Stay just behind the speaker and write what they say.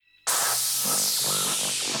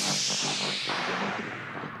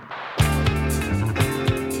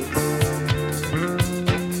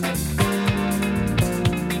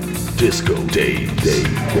Disco Days.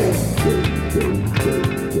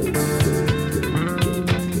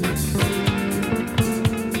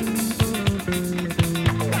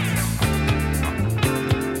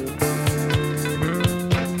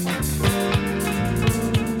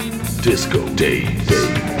 Disco Days.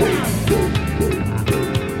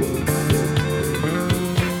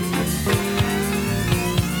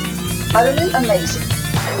 Utterly amazing.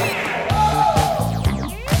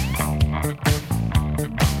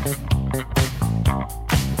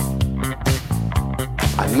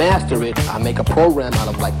 I master it, I make a program out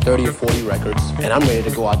of like 30 or 40 records, and I'm ready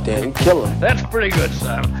to go out there and kill them. That's pretty good,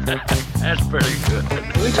 son. That's pretty good.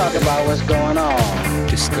 We talk about what's going on.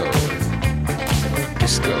 Disco.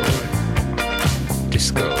 Disco.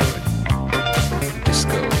 Disco.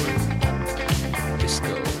 Disco.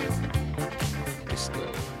 Disco.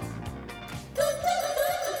 Disco.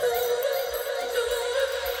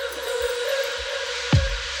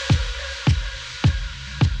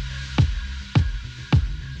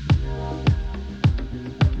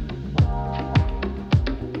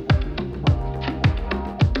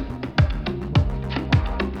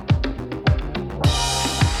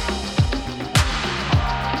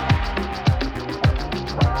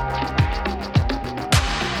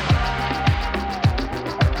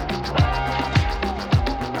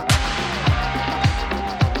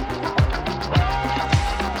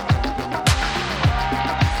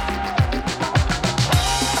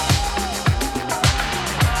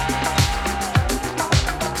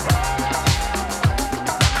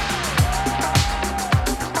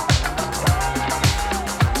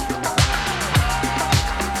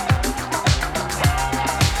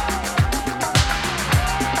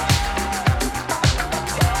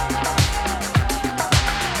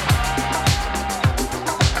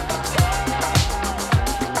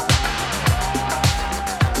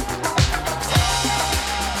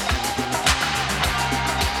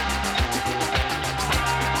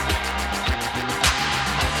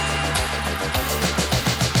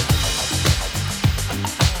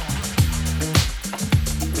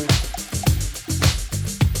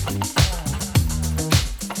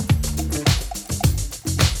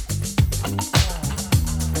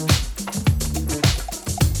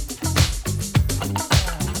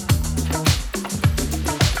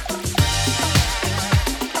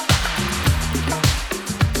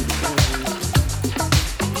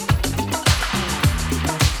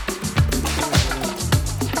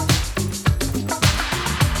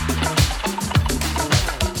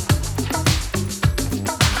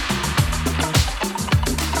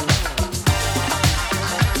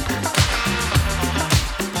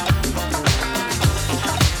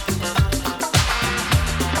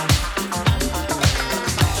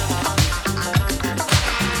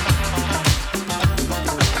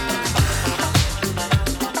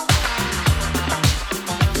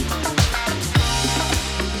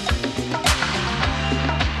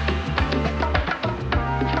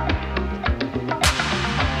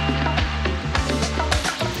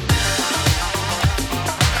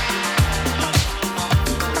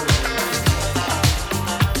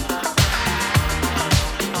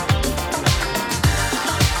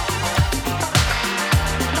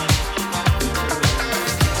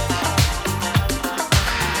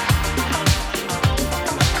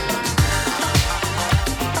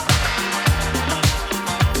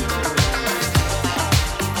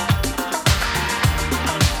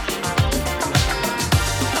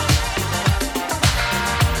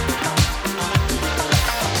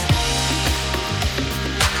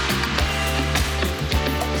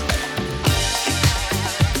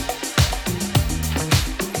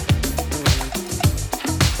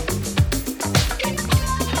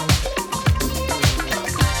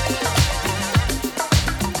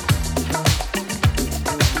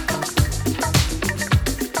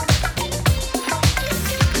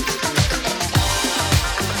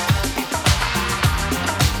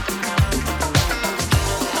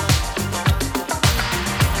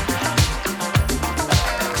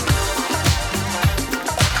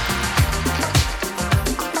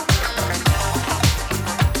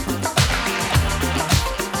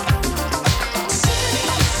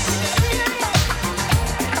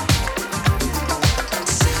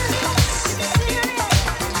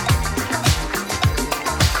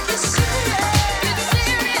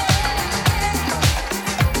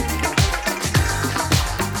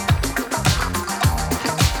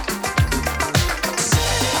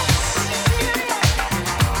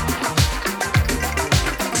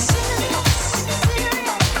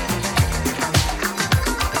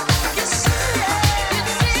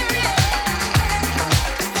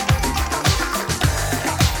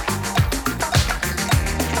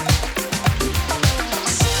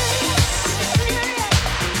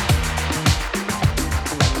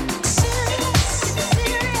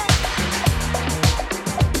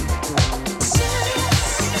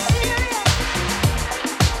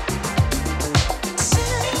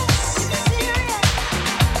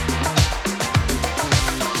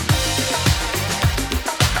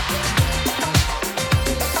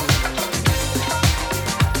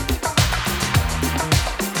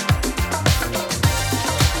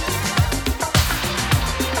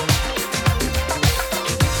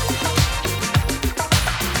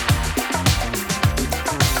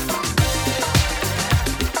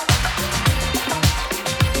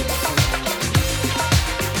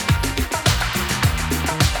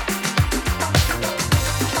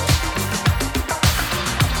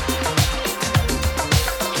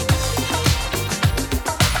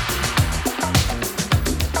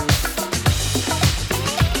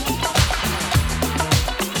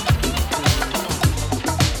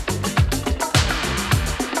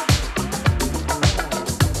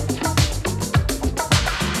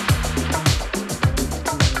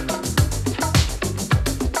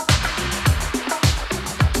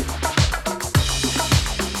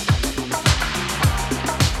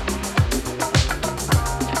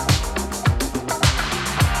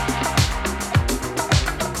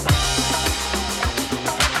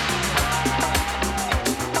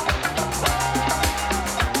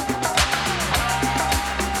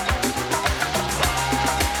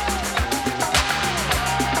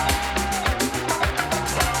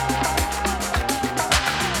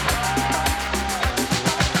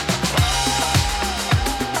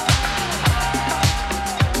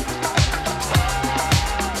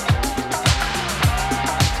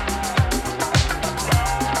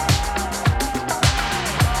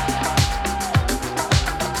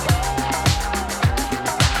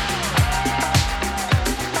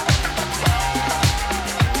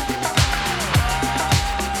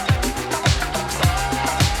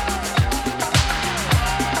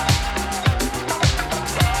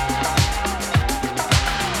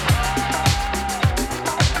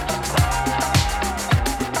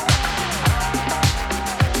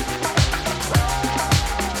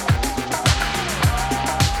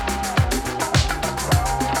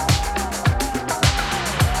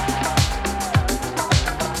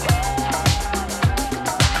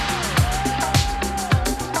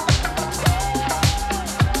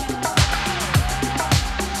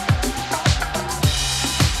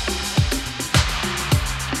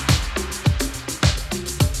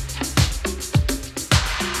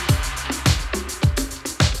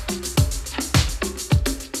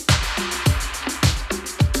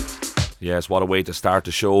 Yes, what a way to start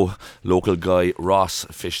the show. Local guy Ross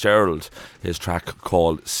Fitzgerald, his track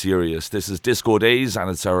called Serious. This is Disco Days and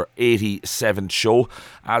it's our 87th show.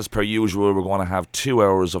 As per usual, we're going to have 2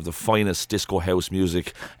 hours of the finest disco house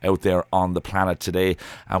music out there on the planet today.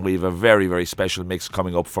 And we have a very, very special mix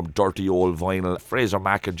coming up from Dirty Old Vinyl. Fraser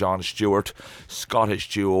Mack and John Stewart, Scottish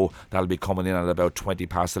duo, that'll be coming in at about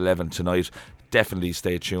 11:20 tonight. Definitely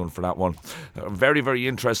stay tuned for that one. A very, very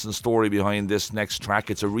interesting story behind this next track.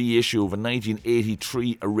 It's a reissue of a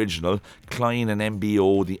 1983 original, Klein and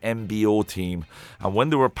MBO, the MBO team. And when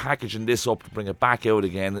they were packaging this up to bring it back out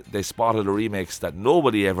again, they spotted a remix that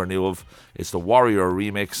nobody ever knew of. It's the Warrior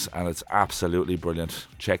remix, and it's absolutely brilliant.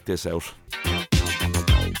 Check this out.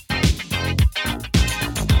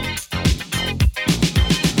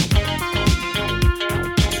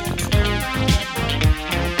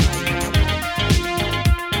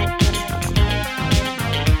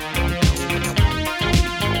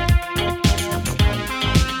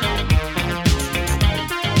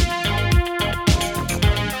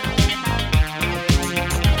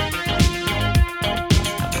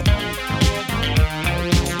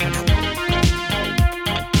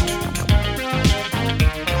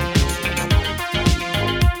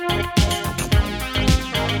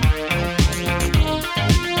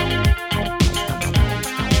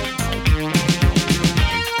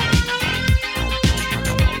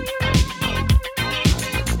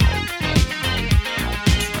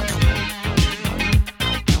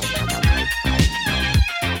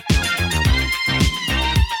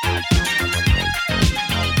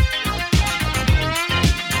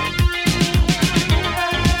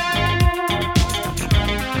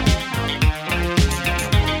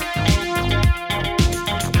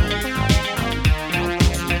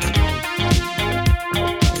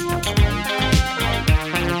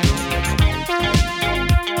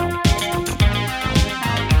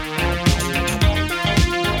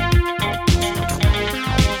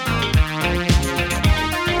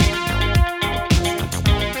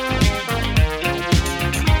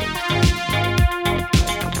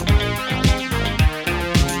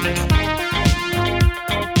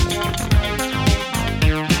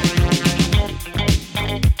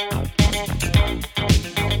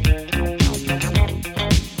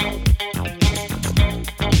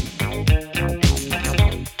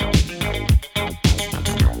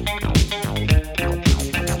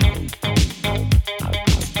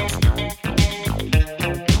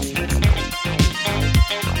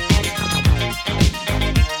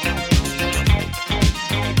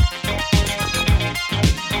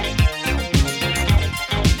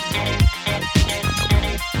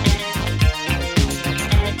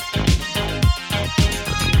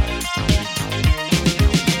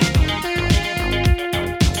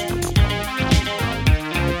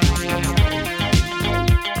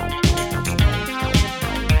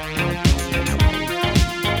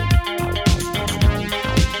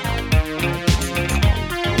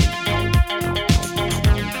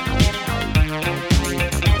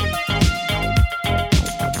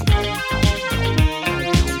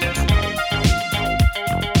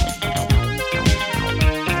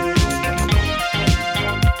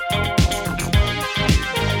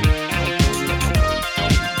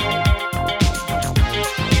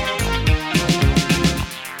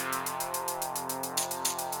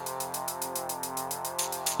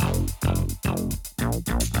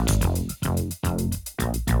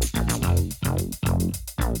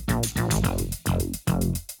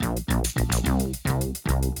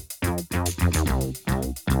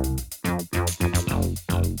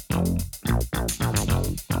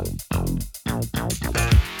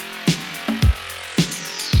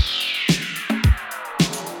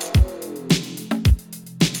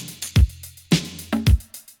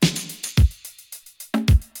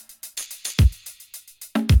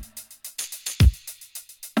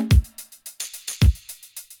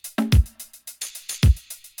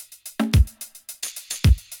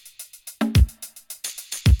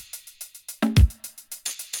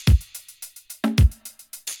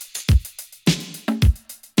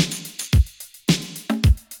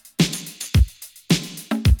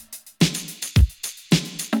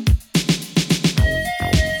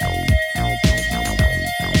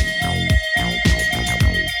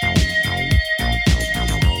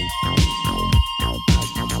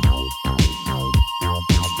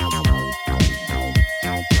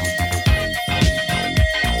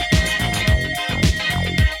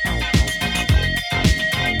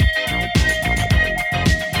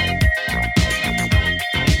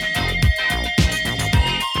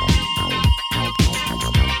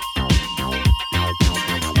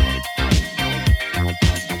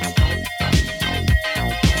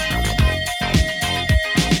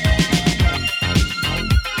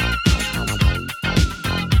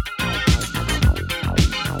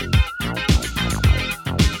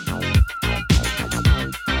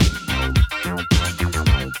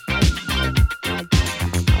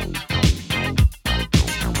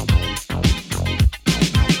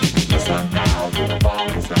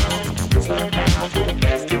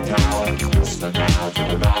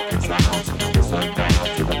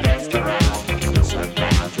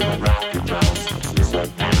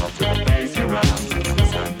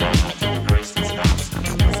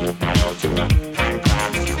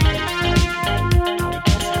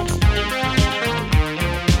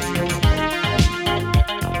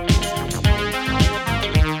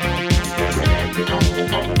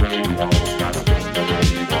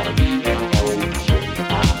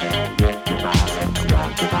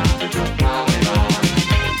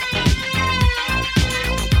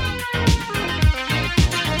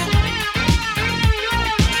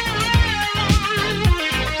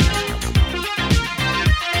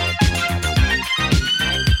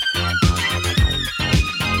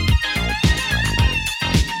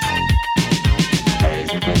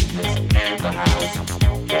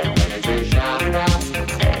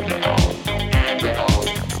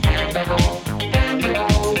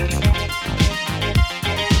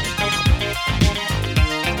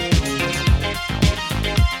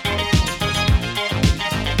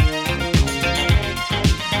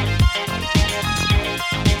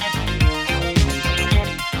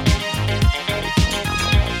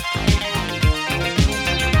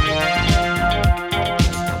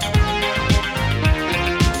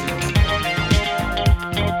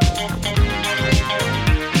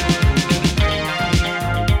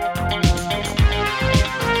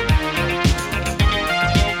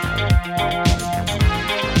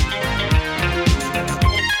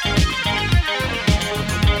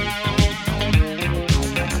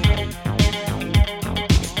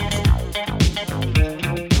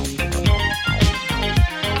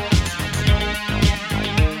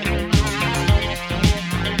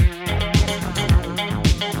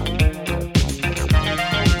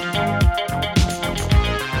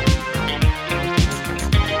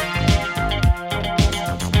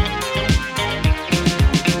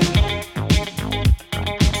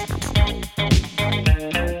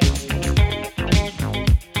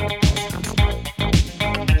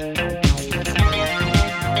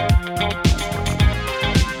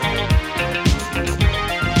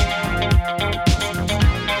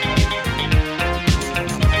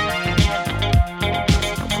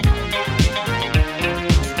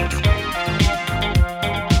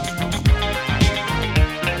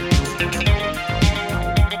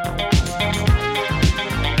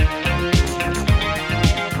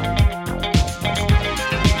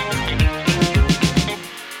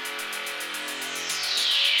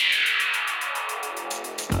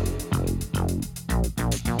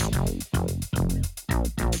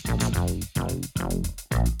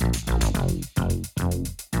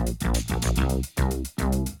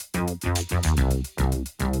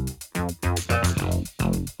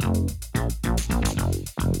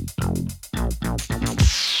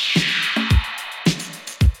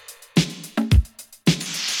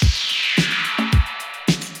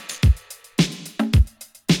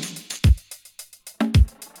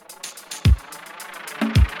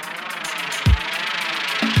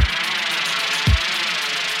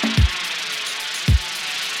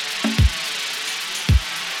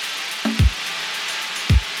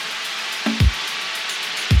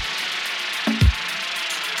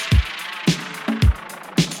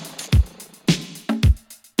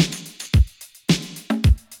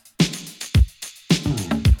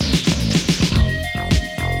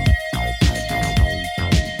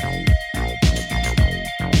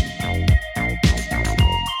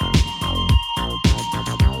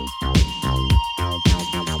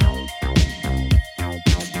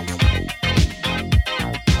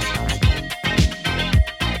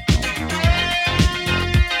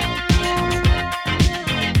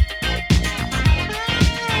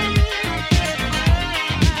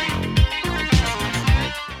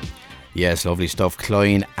 Yes, lovely stuff.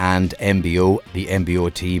 Klein and MBO, the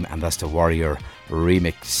MBO team, and that's the Warrior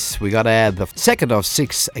remix. We got the second of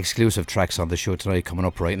 6 exclusive tracks on the show tonight coming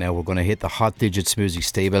up right now. We're going to hit the Hot Digits music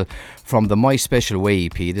stable from the My Special Way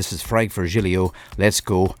EP. This is Frank Virgilio. Let's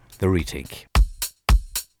go, the Rethink.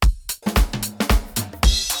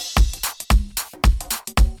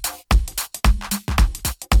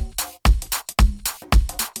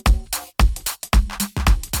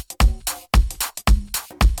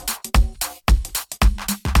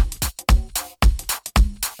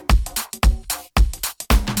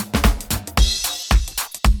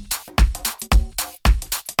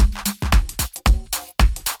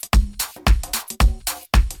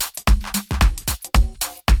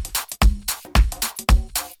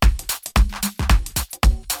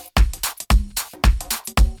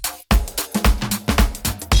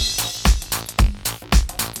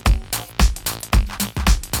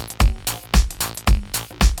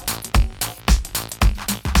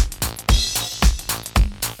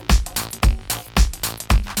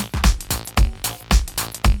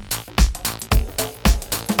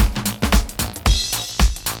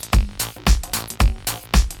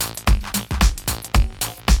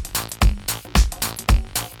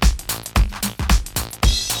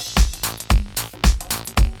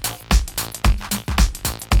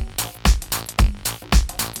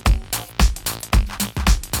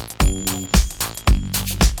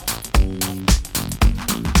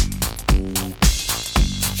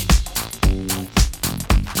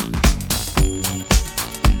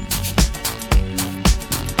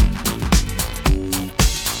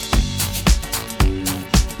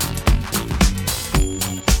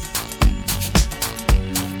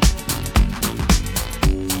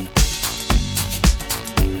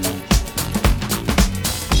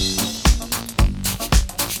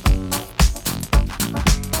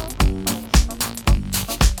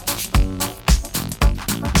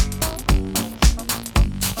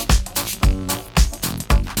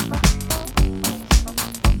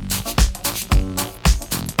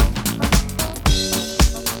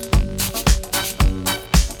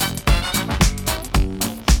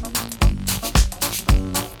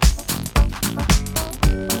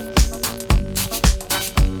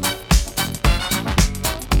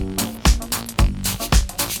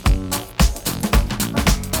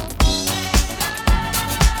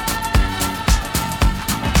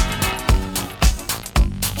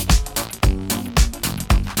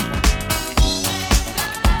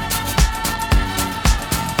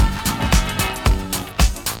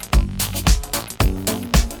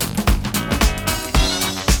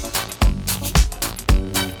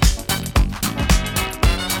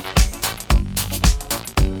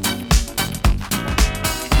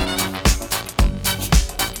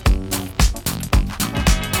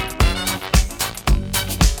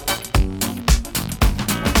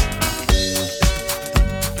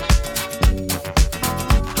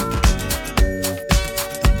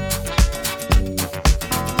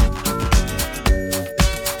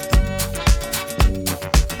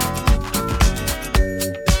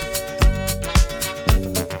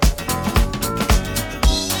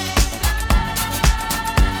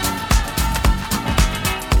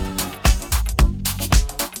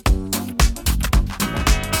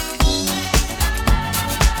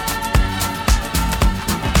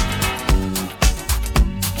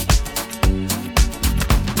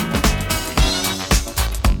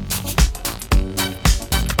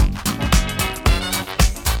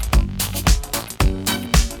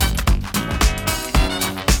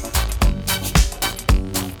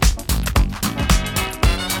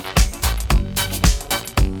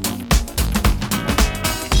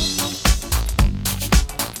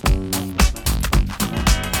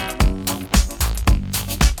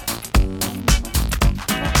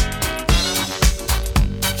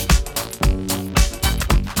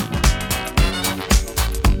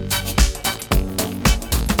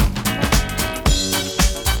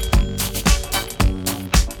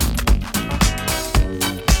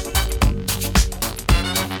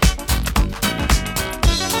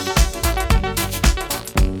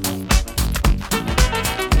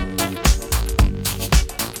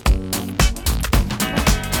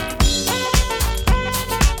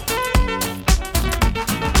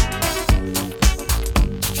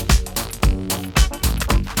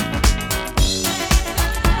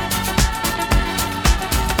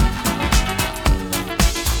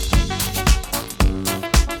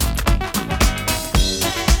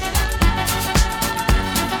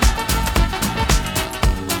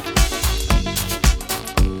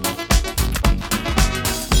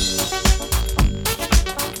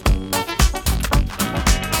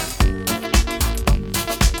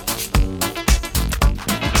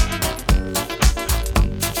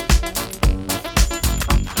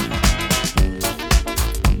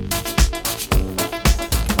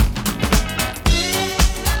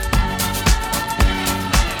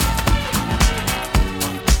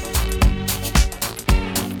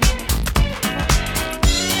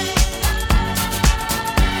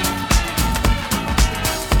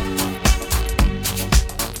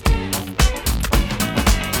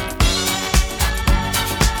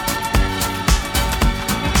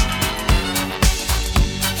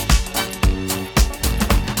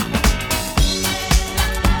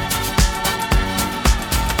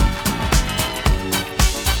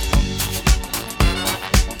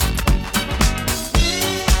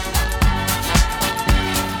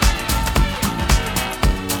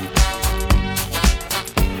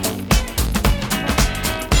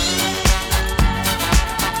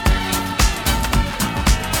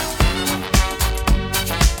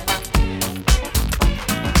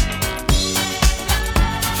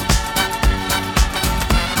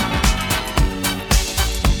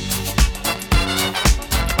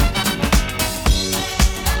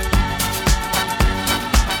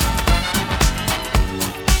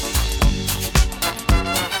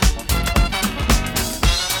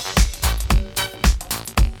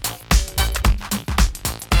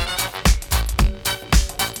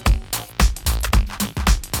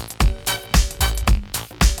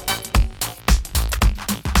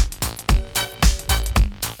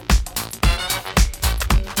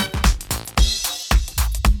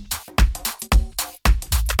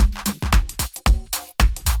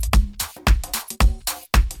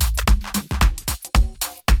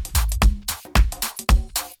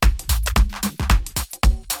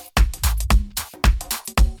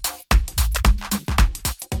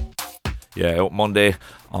 Yeah, out Monday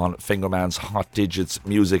on Fingerman's Hot Digits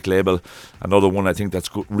music label. Another one I think that's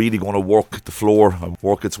really going to work the floor and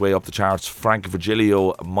work its way up the charts. Frank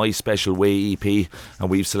Virgilio, My Special Way EP, and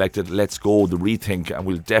we've selected Let's Go, the Rethink, and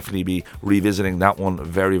we'll definitely be revisiting that one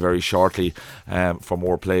very, very shortly for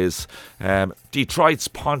more plays. Detroit's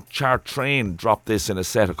Pontchartrain Train dropped this in a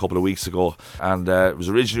set a couple of weeks ago, and it was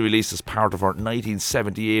originally released as part of her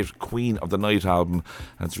 1978 Queen of the Night album,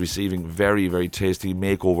 and it's receiving very, very tasty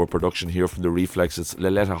makeover production here from the Reflex. It's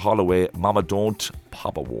Liletta Holloway, Mama Don't,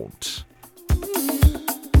 Papa Won't.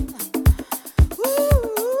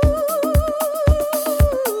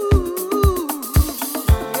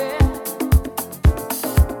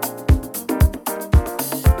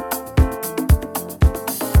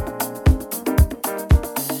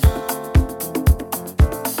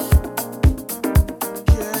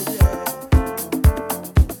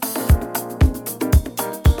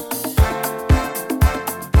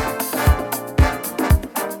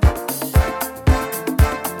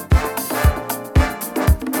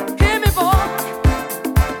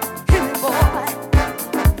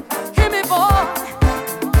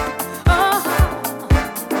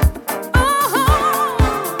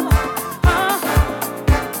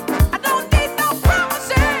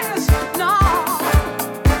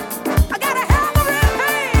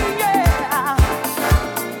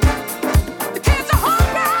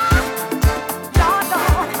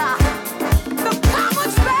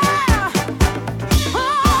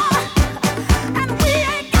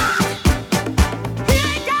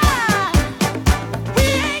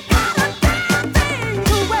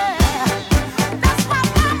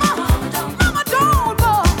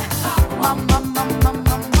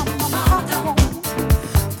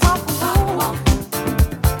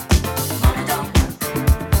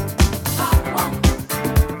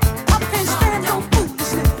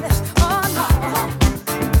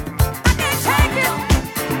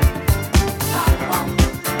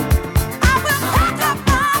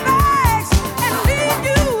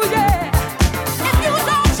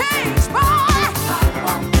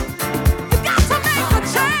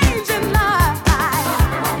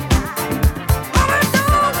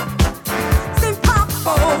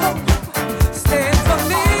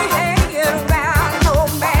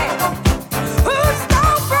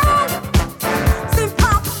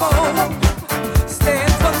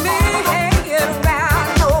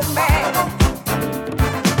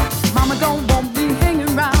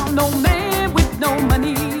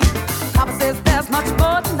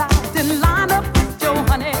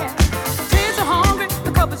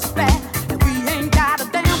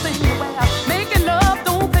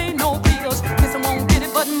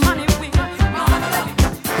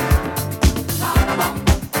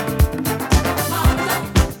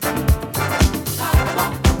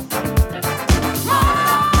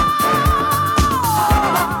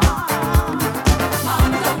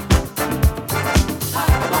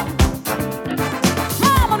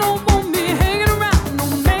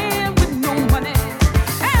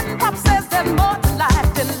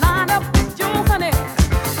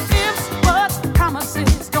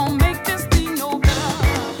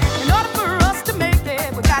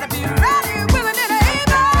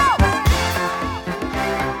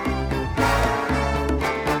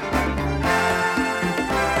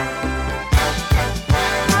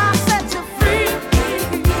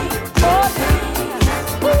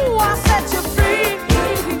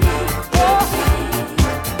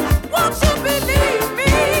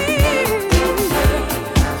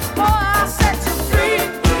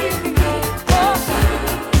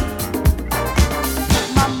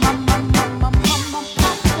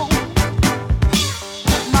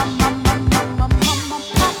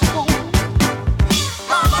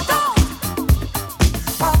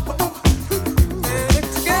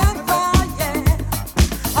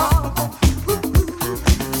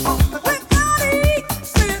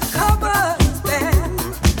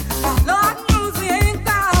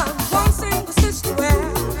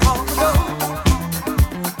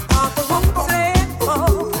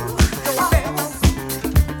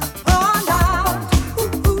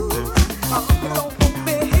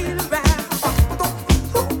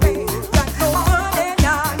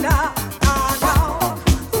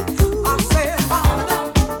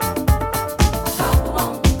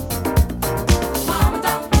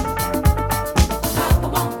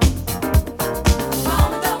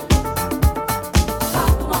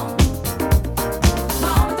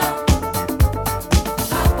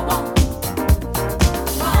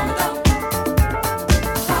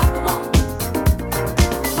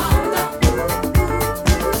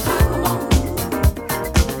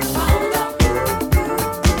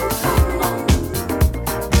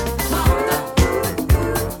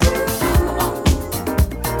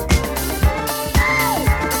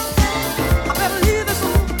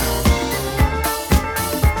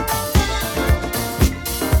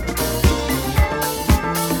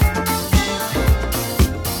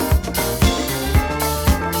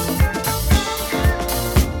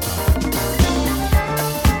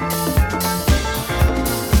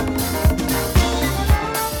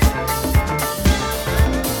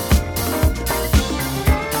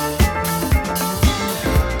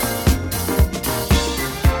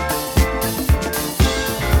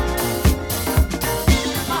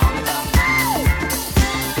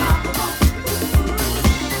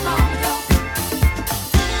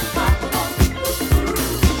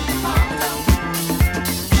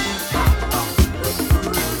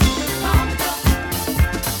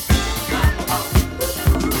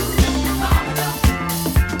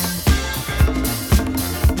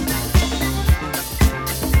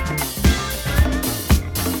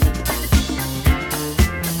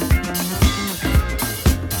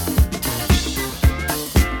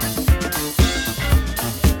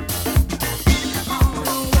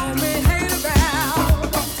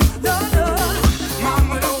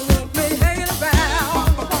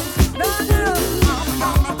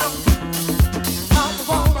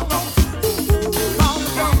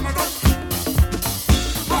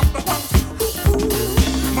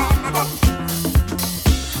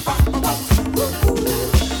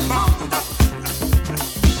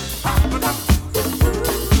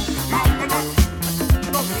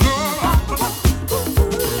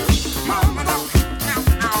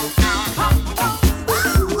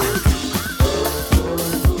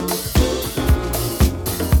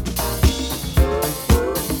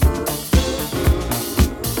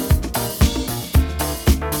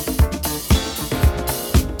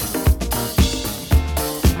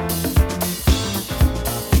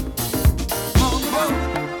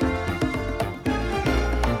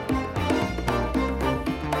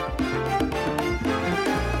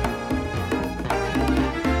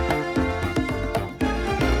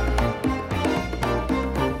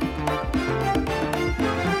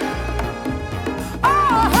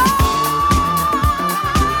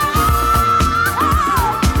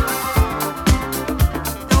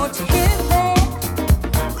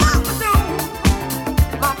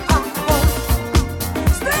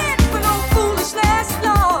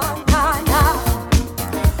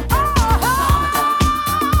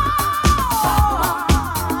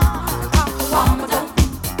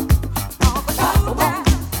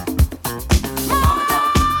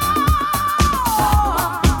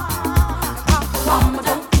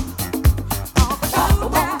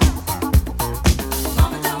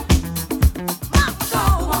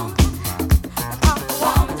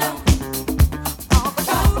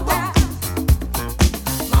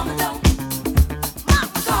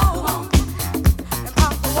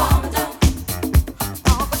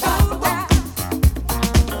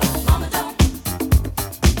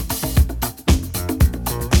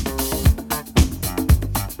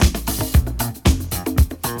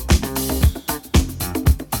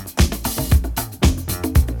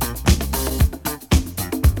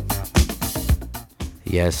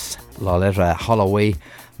 Yes, La Letra Holloway,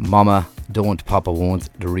 Mama Don't Papa Won't,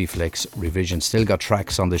 The Reflex Revision. Still got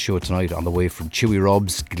tracks on the show tonight on the way from Chewy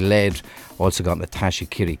Rubs, Gled, also got Natasha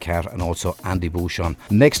Kitty Cat and also Andy Bouchon.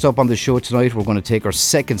 Next up on the show tonight, we're going to take our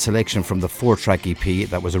second selection from the 4-track EP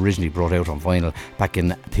that was originally brought out on vinyl back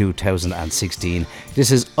in 2016.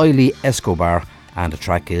 This is Eily Escobar and the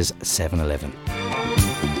track is 7-Eleven.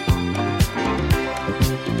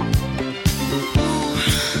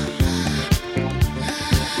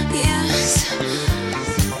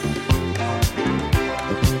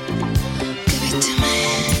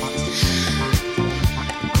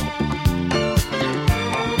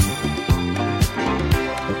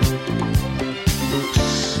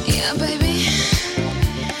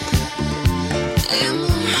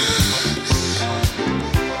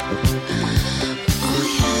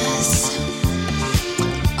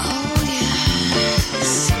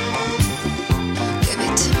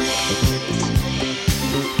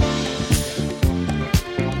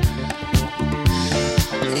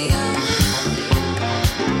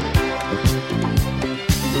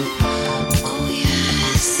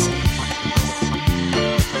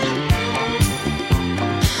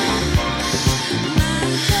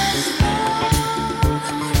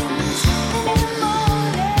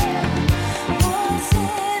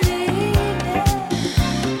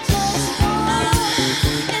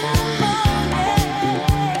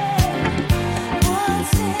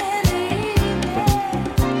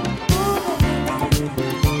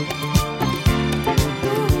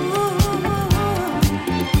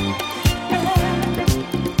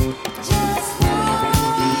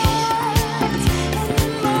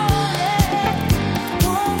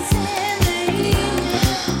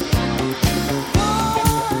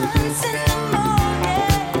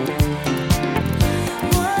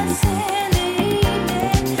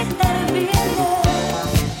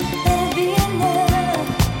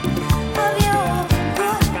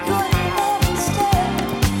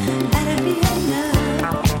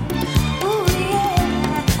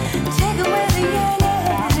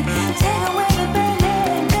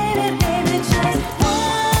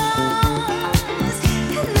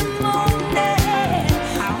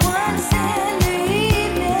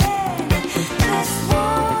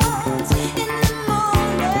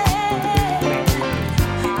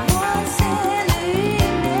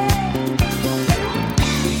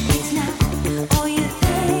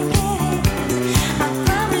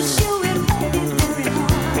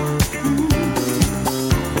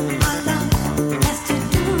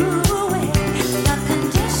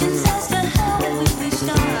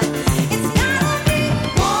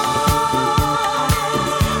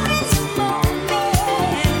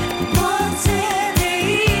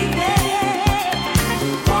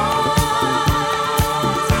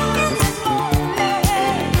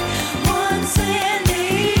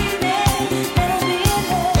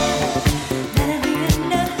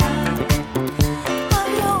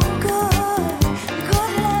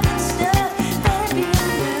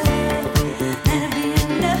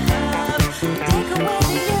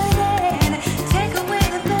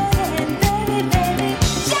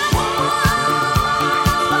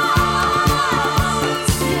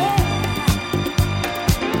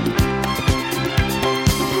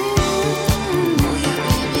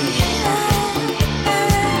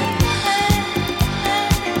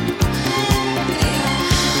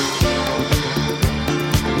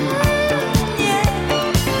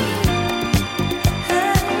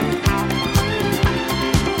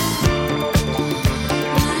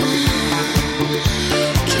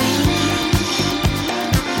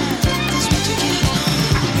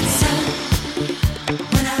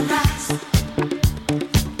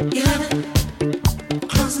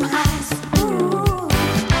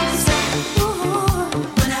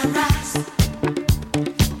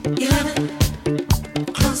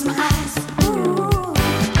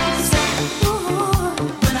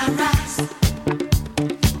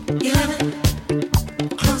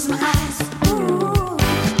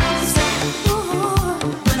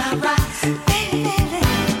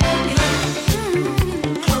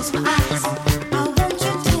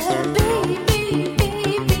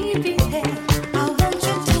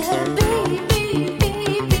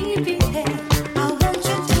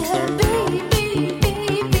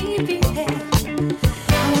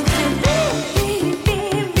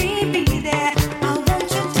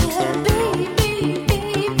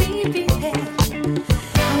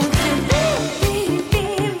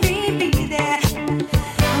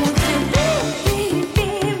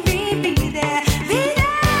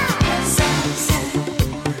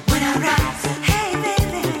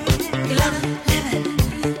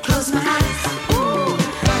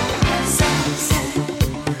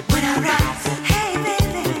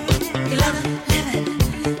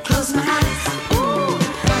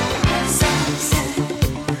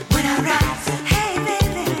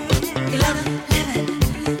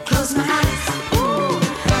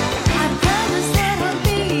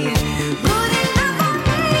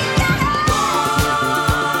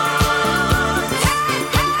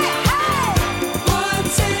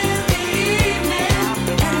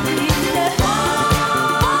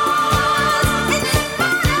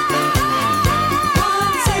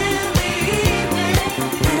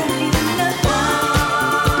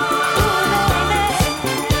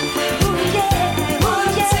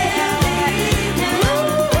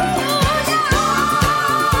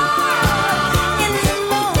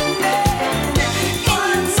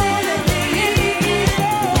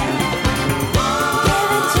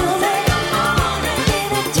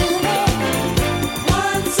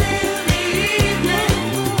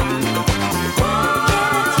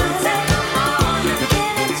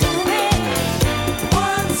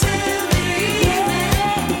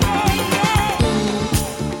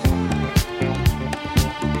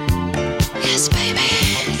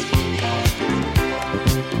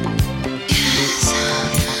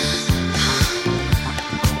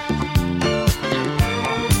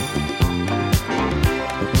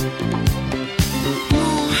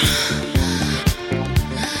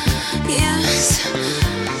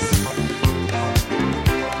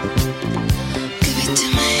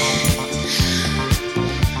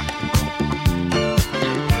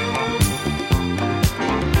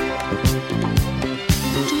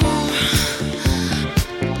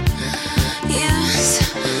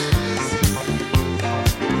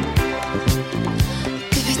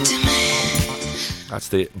 That's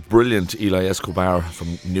the brilliant Eli Escobar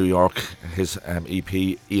from New York. His EP,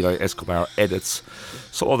 Eli Escobar Edits,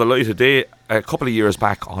 saw the light of day a couple of years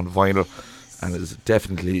back on vinyl and is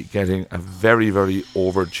definitely getting a very, very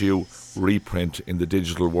overdue reprint in the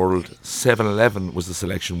digital world. 711 was the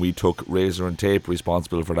selection we took, Razor and Tape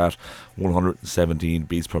responsible for that, 117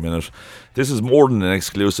 beats per minute. This is more than an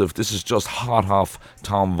exclusive, this is just hot off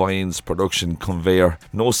Tom Vine's production Conveyor.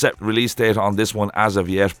 No set release date on this one as of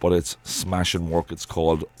yet, but it's smashing work. It's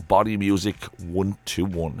called Body Music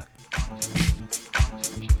 121.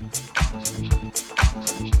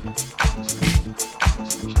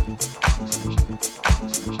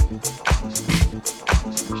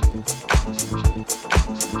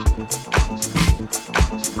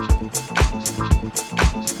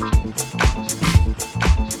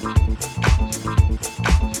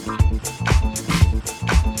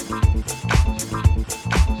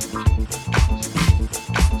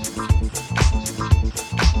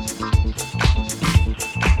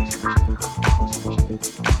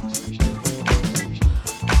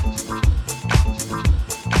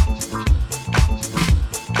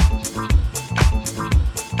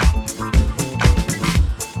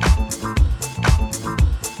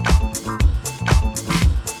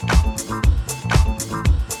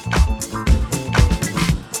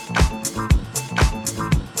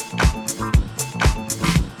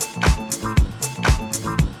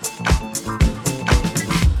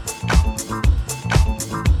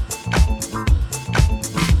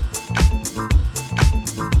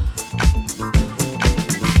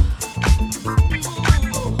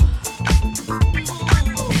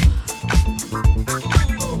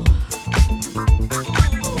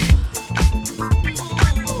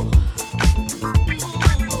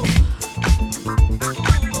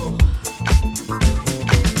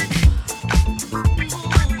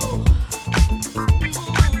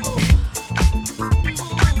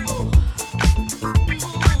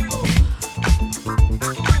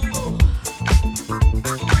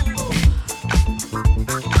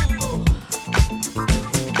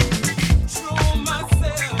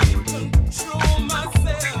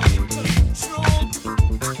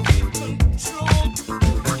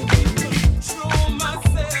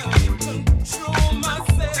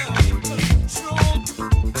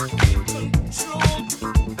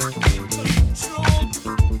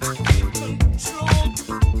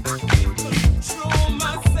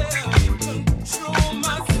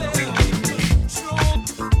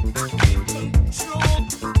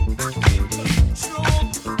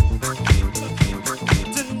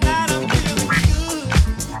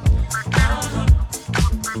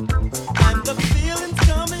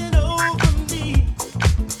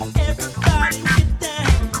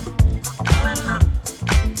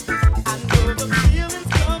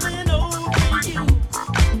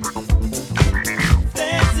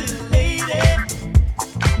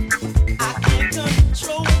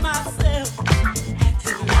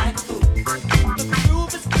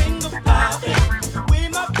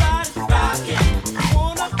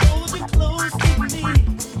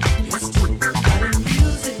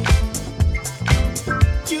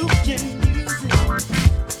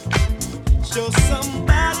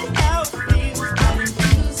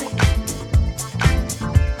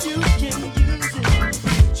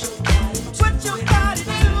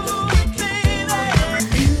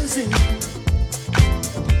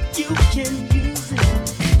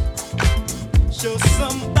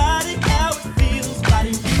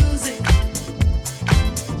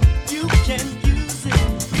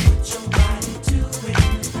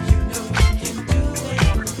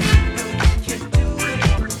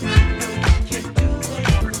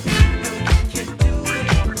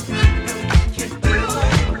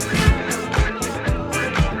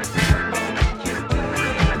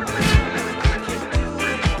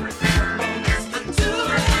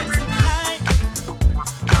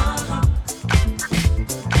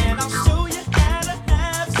 And I'll show you how to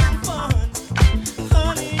have some fun.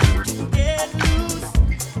 Honey, you can get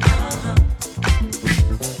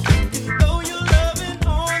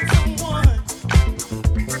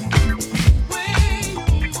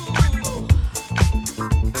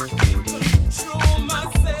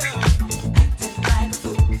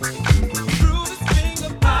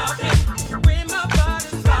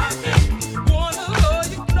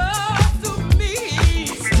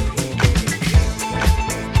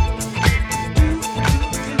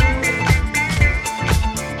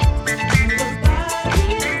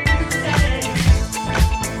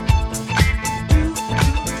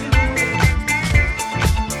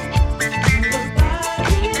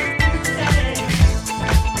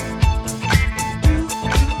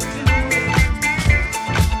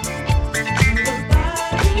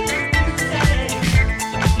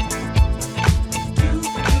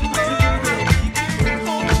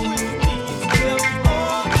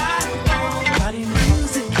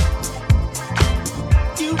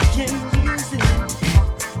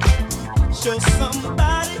Show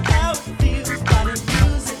somebody how it feels by the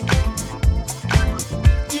music.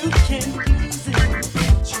 You can use it.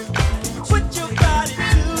 Put your body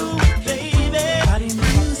to it, baby. Body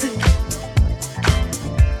music.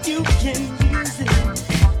 You can use it.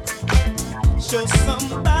 Show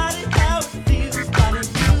somebody how it feels by the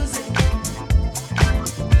music.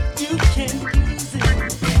 You can use it.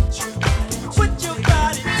 Put your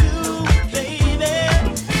body to it, baby.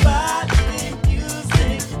 Body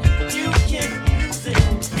music. You can use it.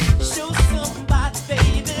 Show somebody,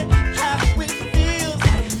 baby, how it feels.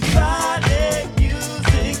 Body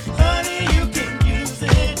music, honey, you can use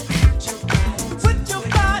it. Put your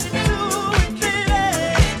body to it, baby.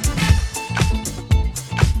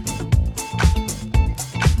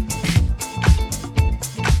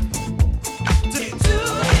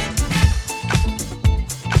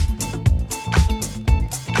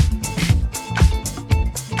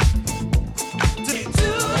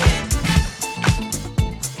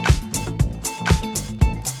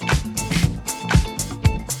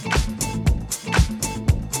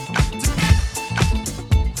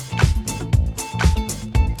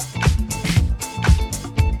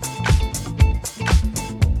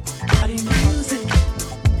 Body music,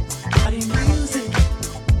 body music,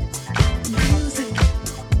 music,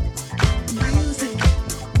 music,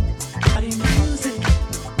 body music,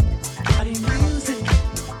 body music,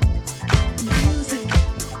 music,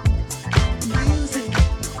 music,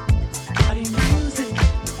 body music,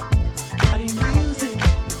 body music,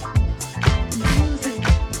 music,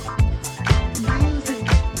 music,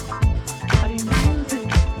 body music,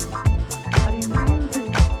 body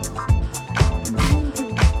music.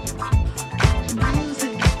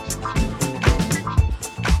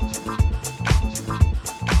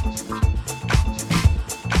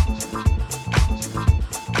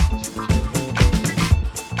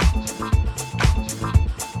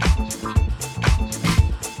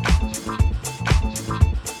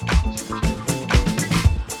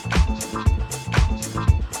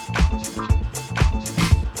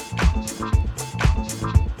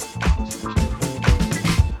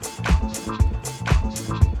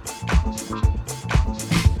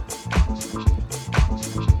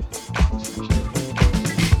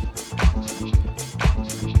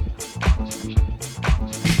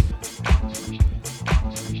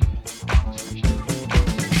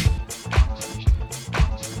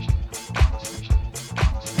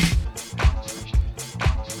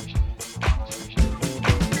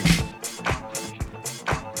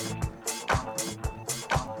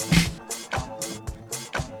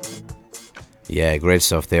 Yeah, great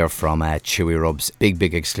stuff there from Chewy Rubs.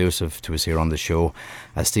 Big exclusive to us here on the show.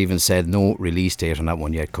 As Stephen said, no release date on that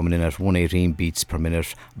one yet. Coming in at 118 beats per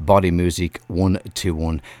minute. Body Music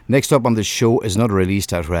 121. Next up on the show is another release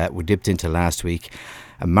that we dipped into last week.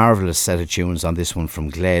 A marvellous set of tunes on this one from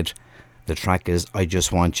Gled. The track is I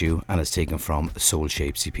Just Want You, and it's taken from Soul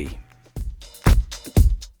Shapes EP.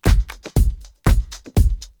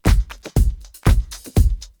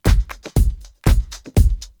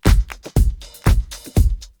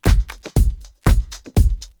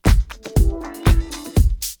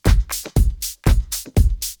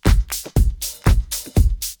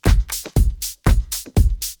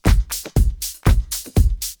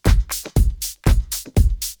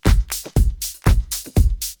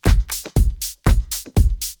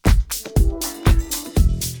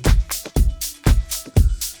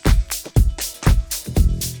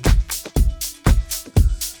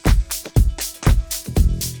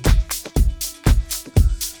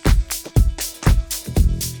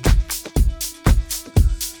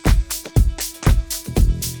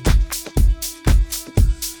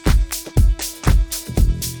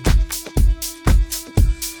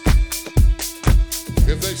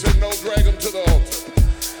 If they say no, drag them to the altar.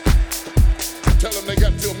 Tell them they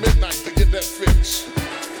got till midnight to get that fix.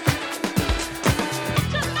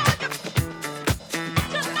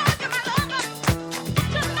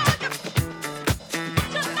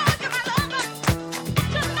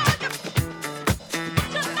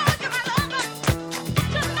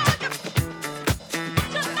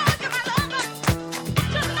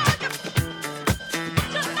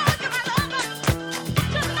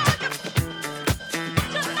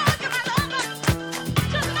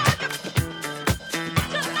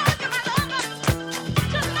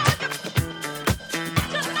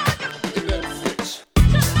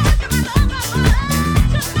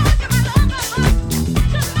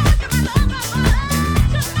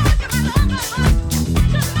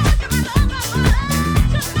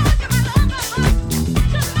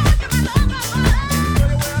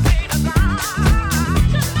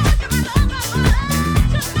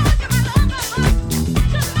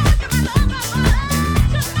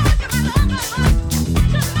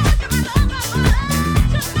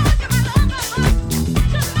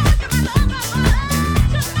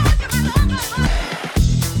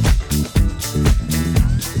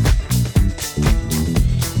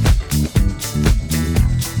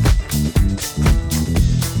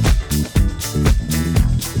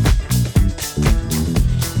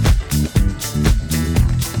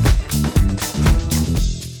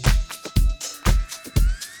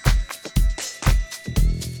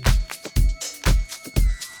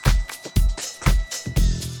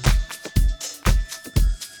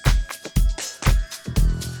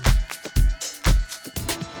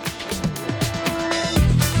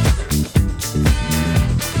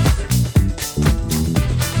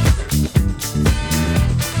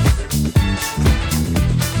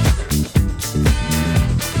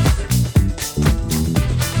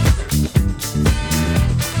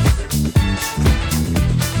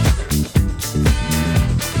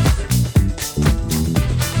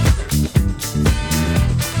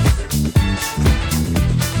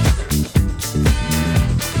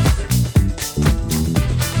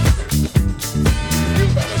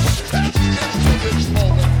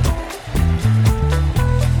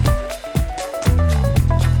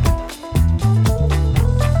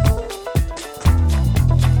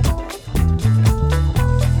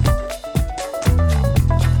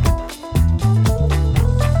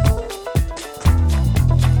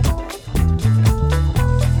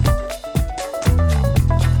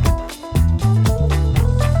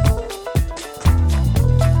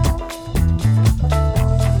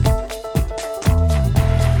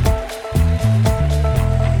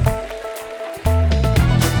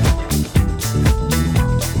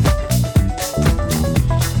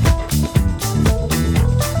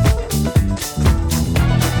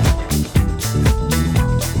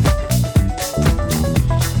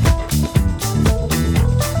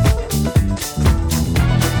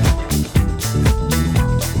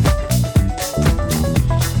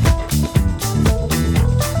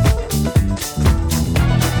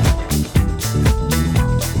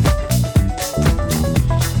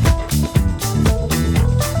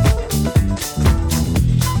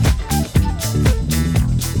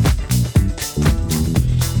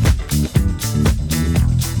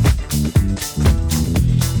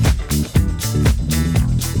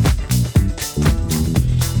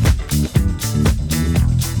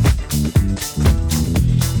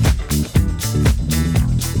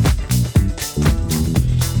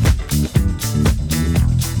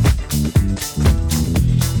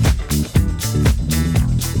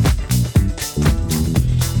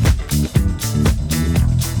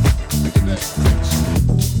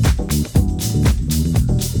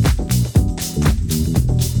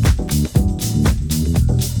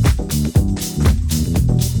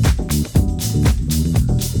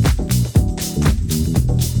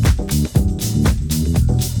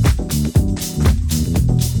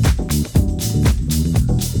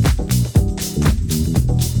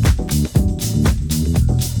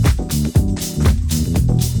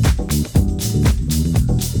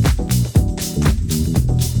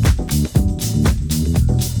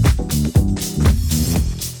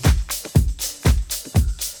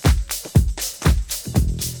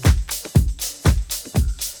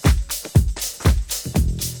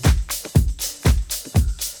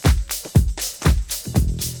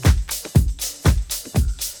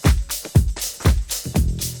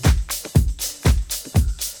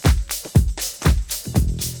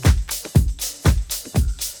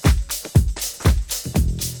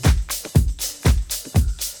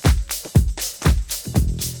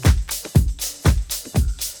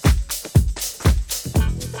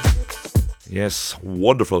 Yes,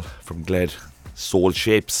 wonderful from Gled. Soul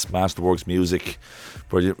Shapes, Masterworks Music,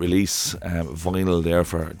 brilliant release. Vinyl there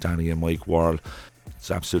for Danny and Mike Worrell.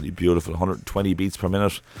 It's absolutely beautiful, 120 beats per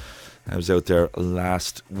minute. I was out there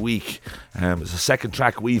last week. It's the second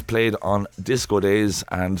track we've played on Disco Days,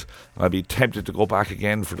 and I'd be tempted to go back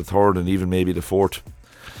again for the third and even maybe the fourth.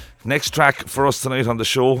 Next track for us tonight on the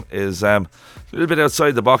show is a little bit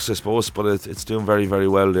outside the box, I suppose, but it's doing very, very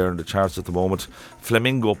well there in the charts at the moment.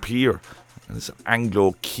 Flamingo Pier, and it's an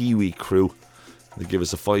Anglo-Kiwi crew. They give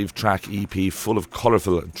us a 5-track EP full of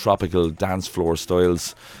colourful and tropical dance floor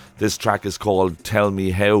styles. This track is called Tell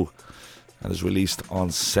Me How and is released on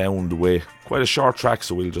Soundway. Quite a short track,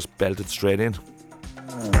 so we'll just belt it straight in.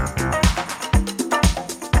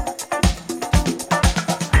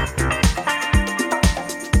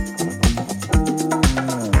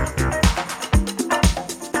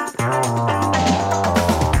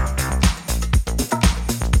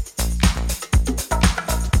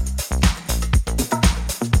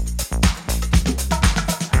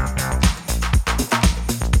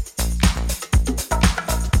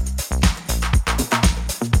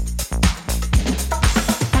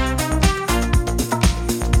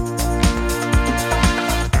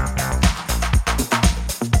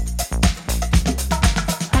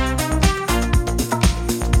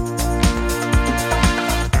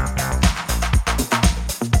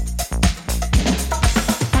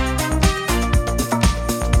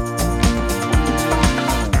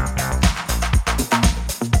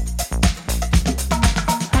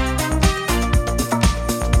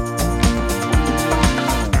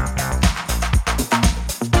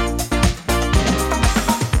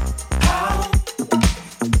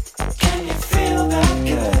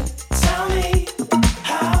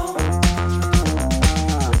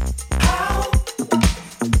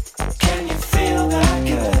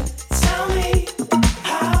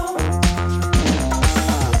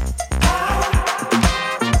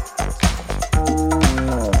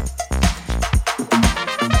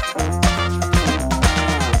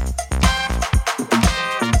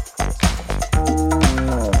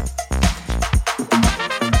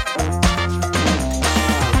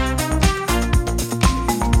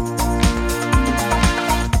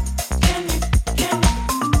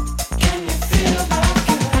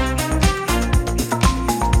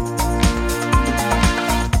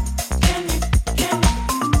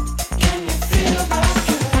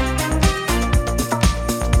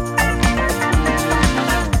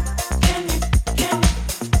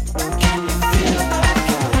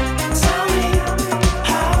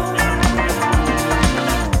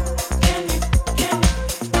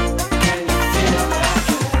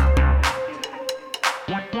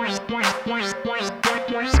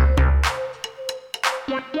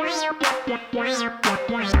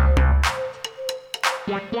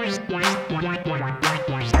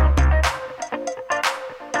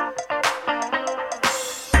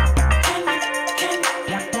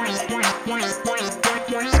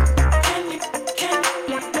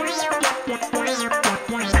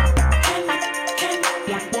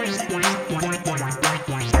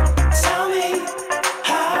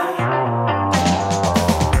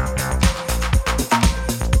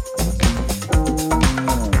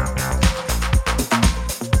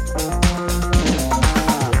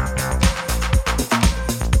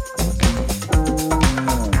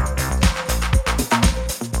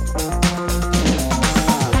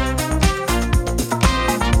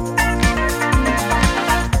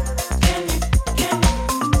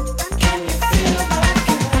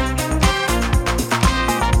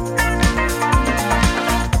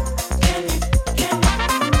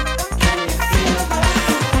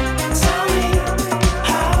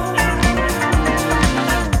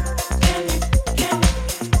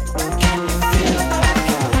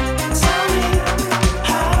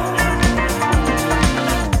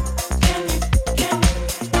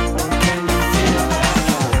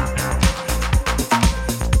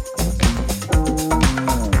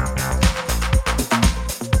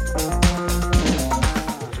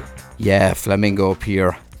 Yeah, Flamingo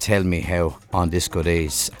Pier, Tell Me How on Disco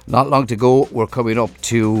Days. Not long to go, we're coming up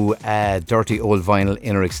to Dirty Old Vinyl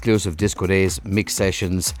in our exclusive Disco Days mix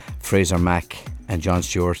sessions. Fraser Mack and John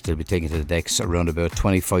Stewart, they'll be taking to the decks around about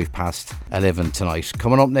 11:25 tonight.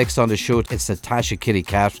 Coming up next on the show, it's Natasha Kitty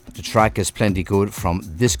Cat. The track is Plenty Good from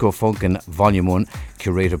Disco Funkin' Volume 1,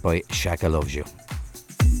 curated by Shaka Loves You.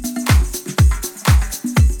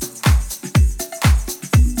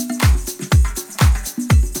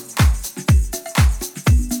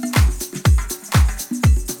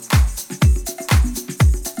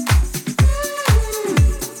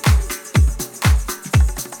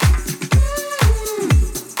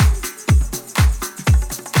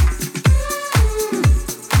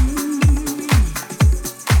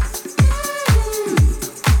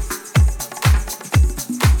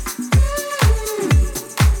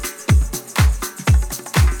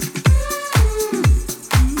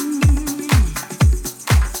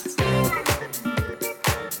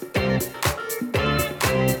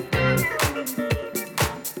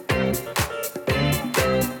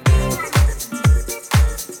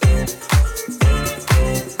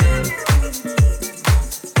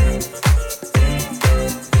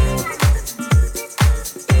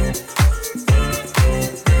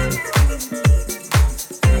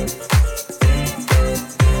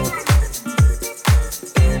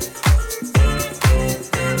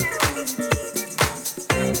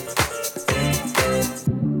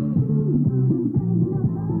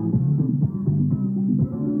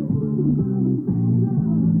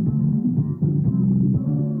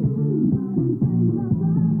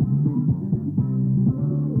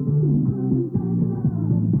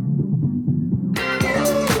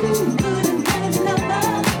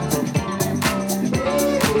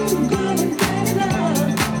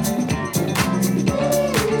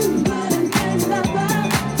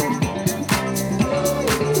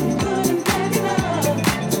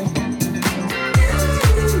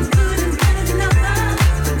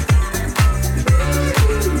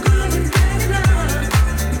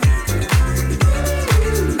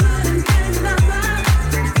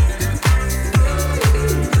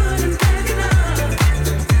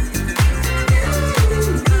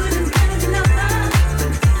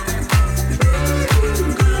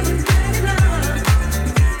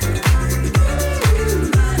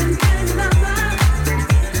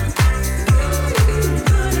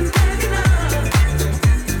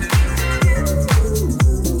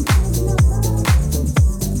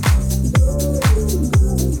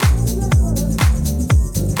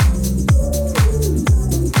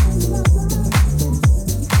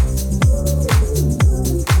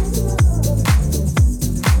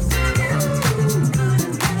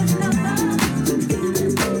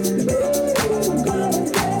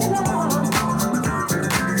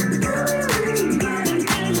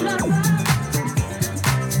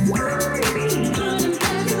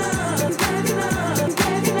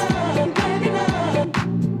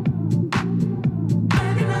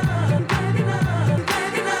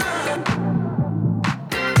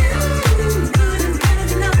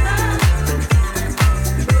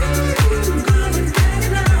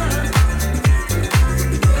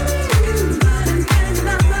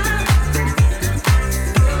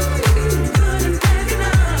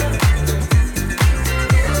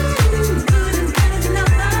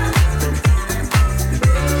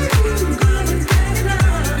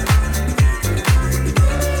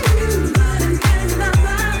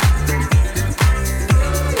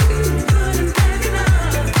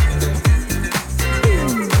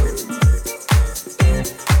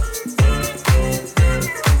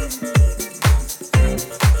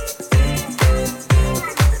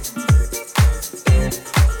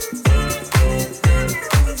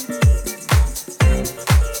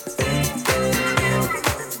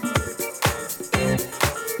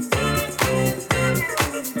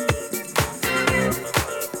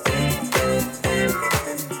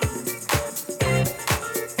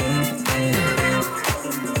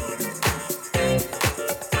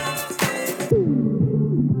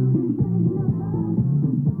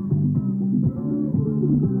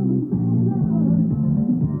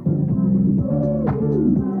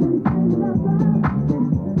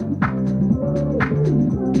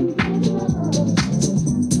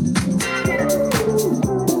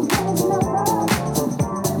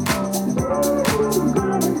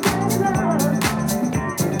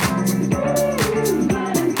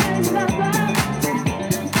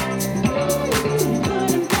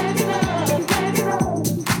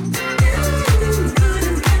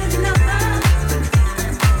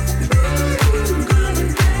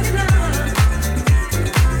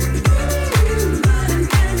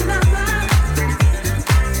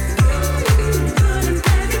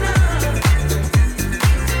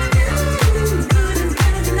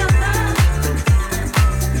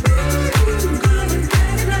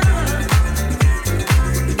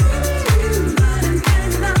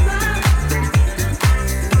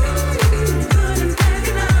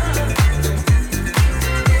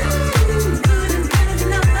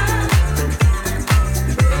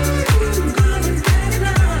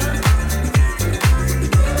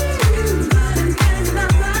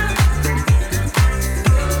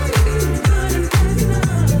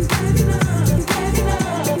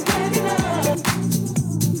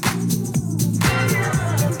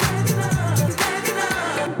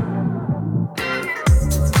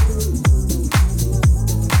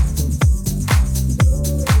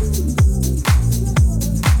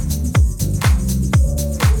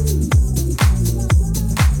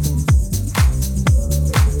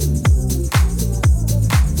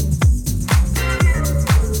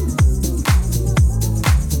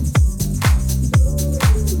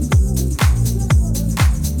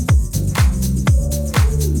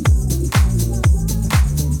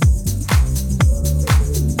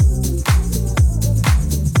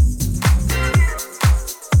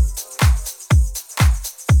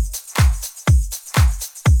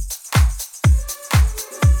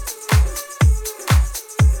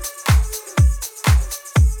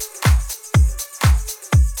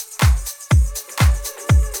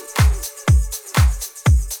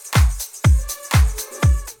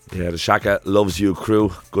 Yeah, the Shaka Loves You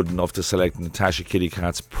crew, good enough to select Natasha Kitty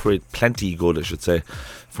Cat's plenty good, I should say,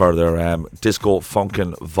 for their Disco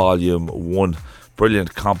Funkin' Volume 1.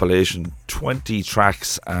 Brilliant compilation, 20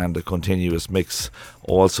 tracks and a continuous mix.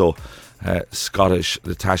 Also, Scottish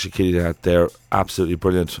Natasha Kitty Cat there, absolutely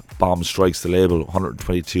brilliant. Bomb strikes the label,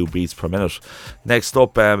 122 beats per minute. Next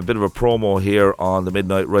up, a bit of a promo here on the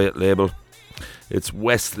Midnight Riot label. It's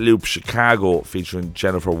West Loop Chicago featuring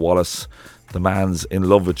Jennifer Wallace. The Man's in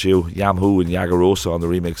Love with You, Yamhoo and Yagarosa on the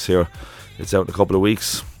remix here. It's out in a couple of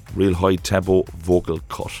weeks. Real high tempo vocal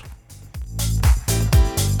cut.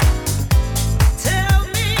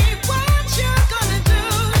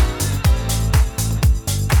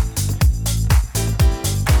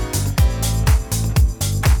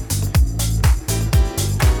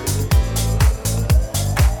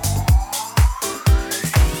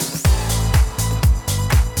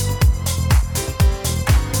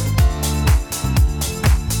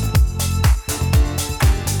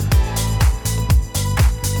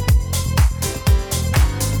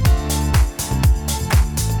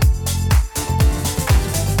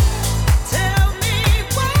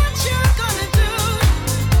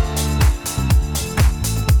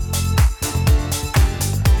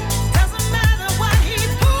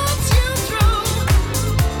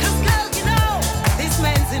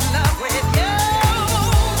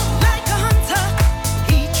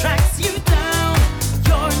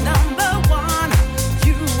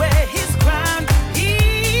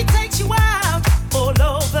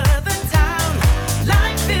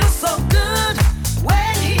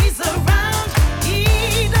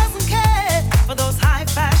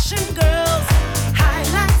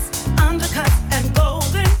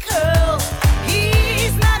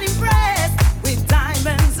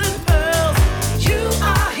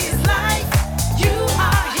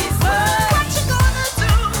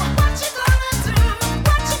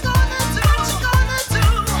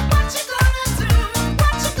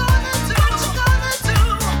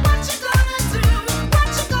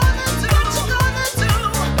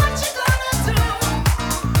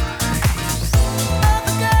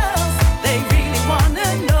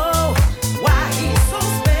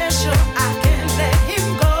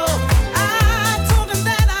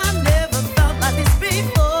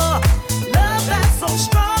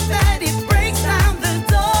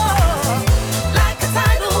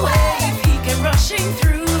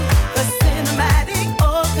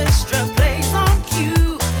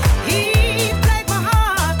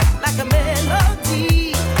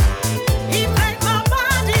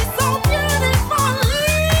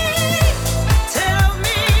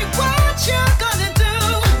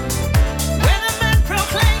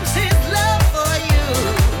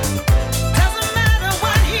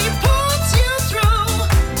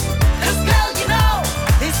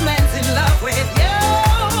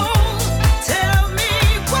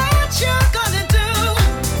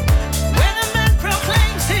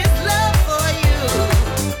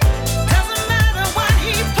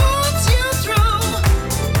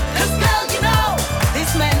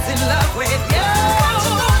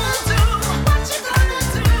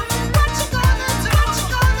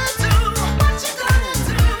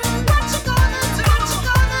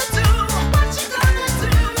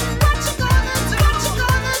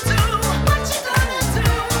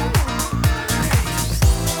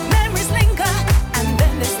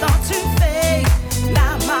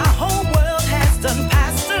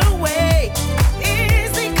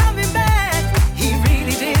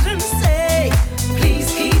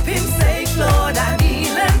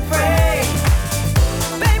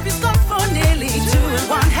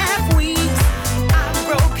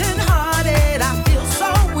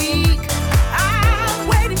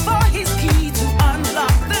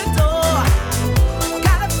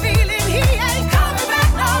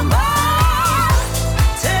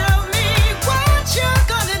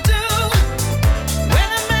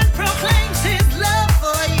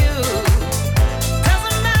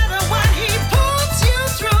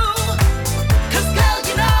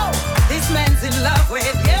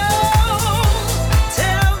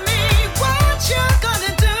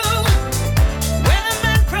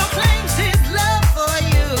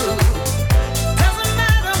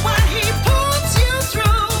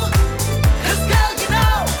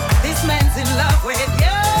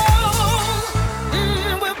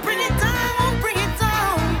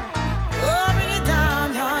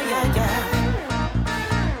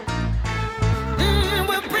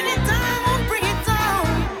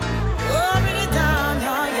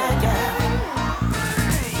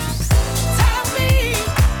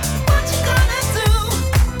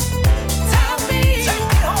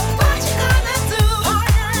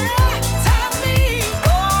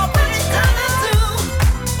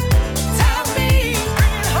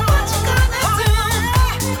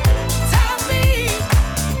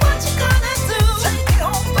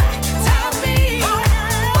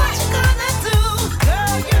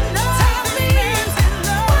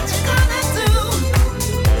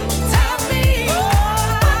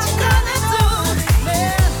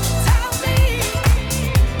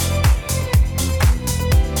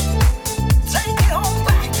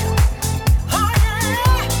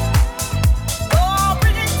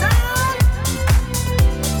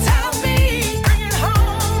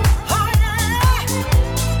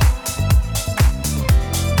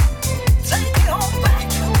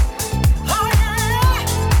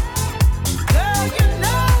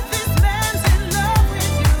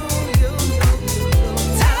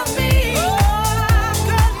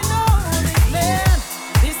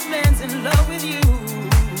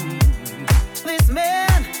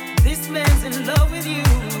 was in love with you.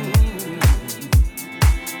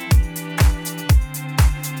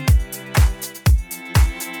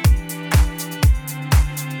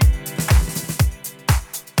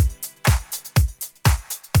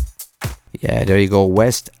 Yeah, there you go.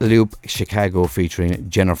 West Loop Chicago featuring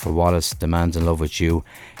Jennifer Wallace, The Man's in Love with You,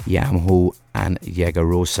 Yamhoo and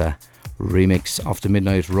Yagarosa remix off the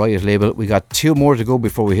Midnight Riot label. We got 2 more to go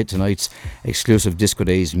before we hit tonight's exclusive Disco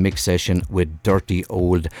Days mix session with Dirty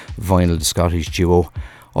Old Vinyl, the Scottish duo.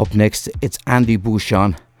 Up next, it's Andy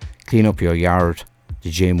Bouchon, Clean Up Your Yard,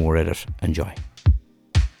 the J Moore edit. Enjoy.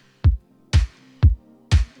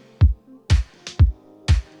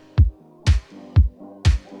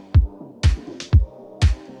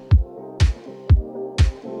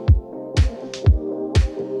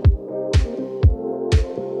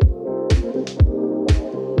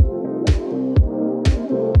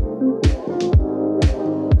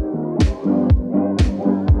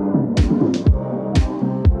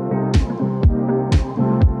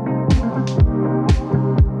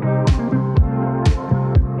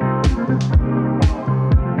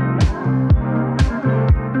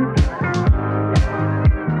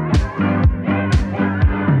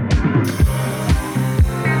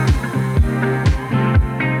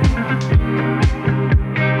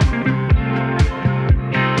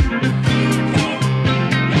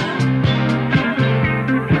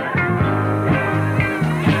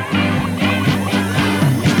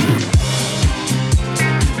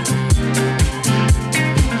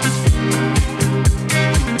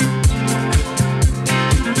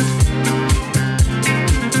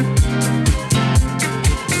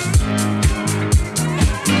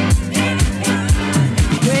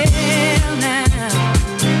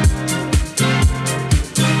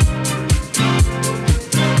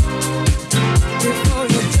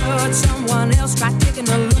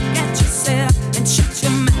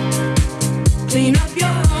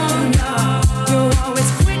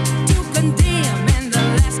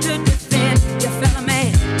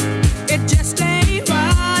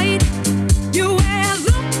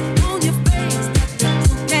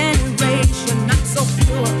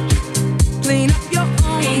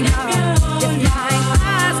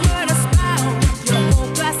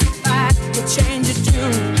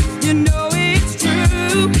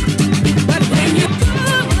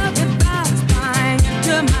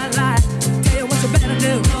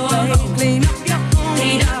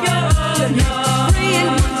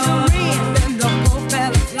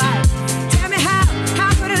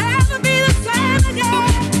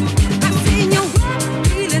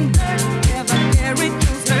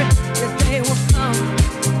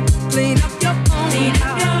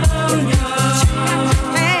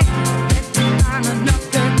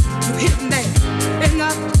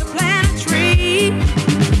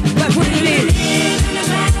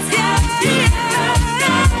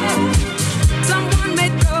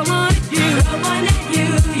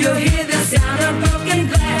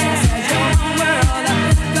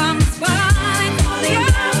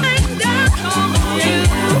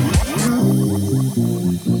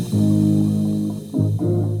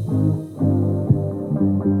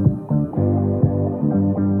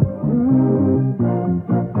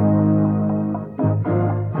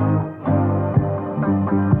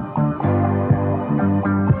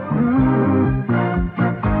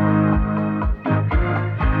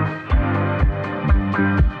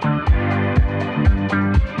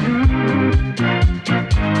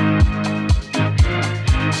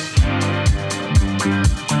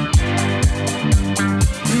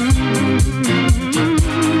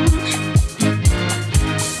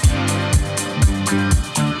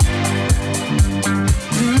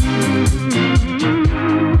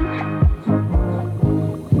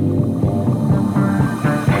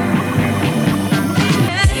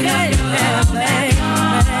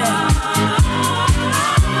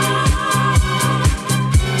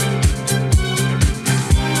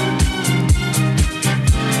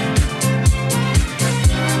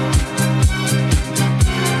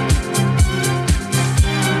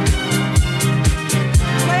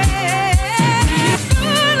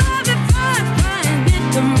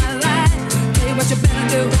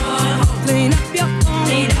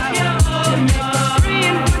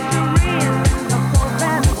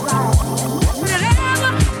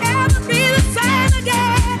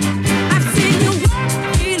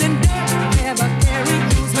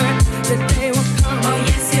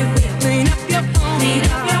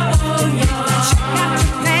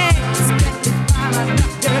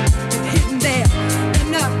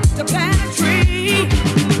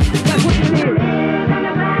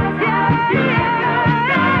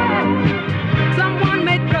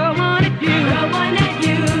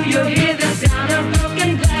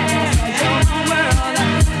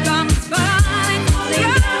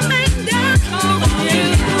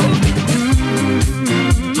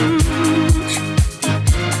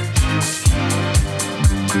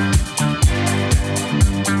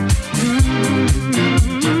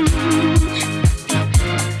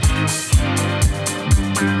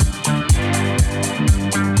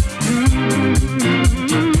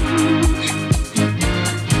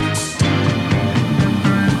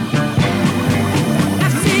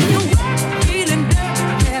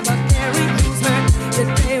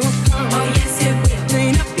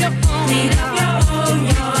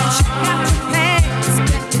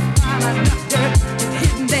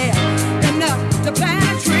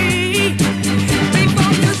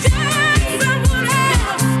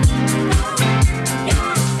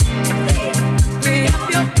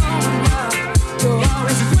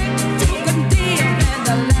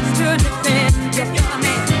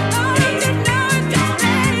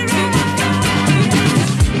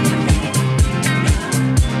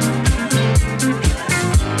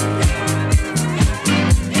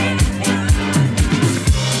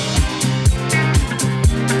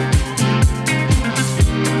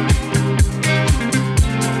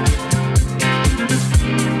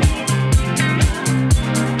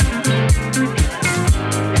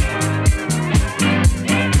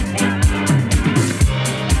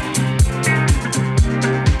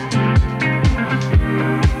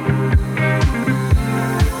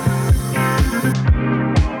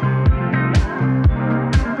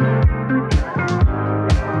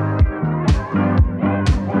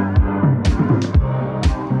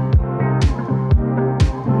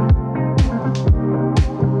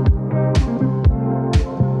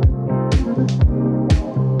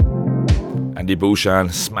 Randy Bouchan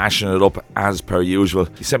smashing it up as per usual.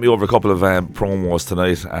 He sent me over a couple of promos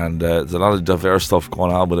tonight, and there's a lot of diverse stuff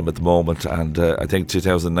going on with him at the moment, and I think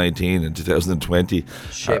 2019 and 2020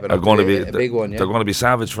 are going to be a big one. Yeah. They're going to be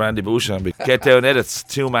savage for Randy Bouchan. Get Down Edits,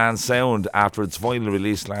 2-man sound. After its vinyl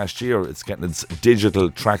release last year, it's getting its digital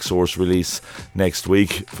track source release next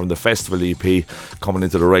week from the Festival EP, coming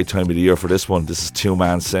into the right time of the year for this one. This is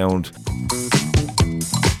 2-man sound.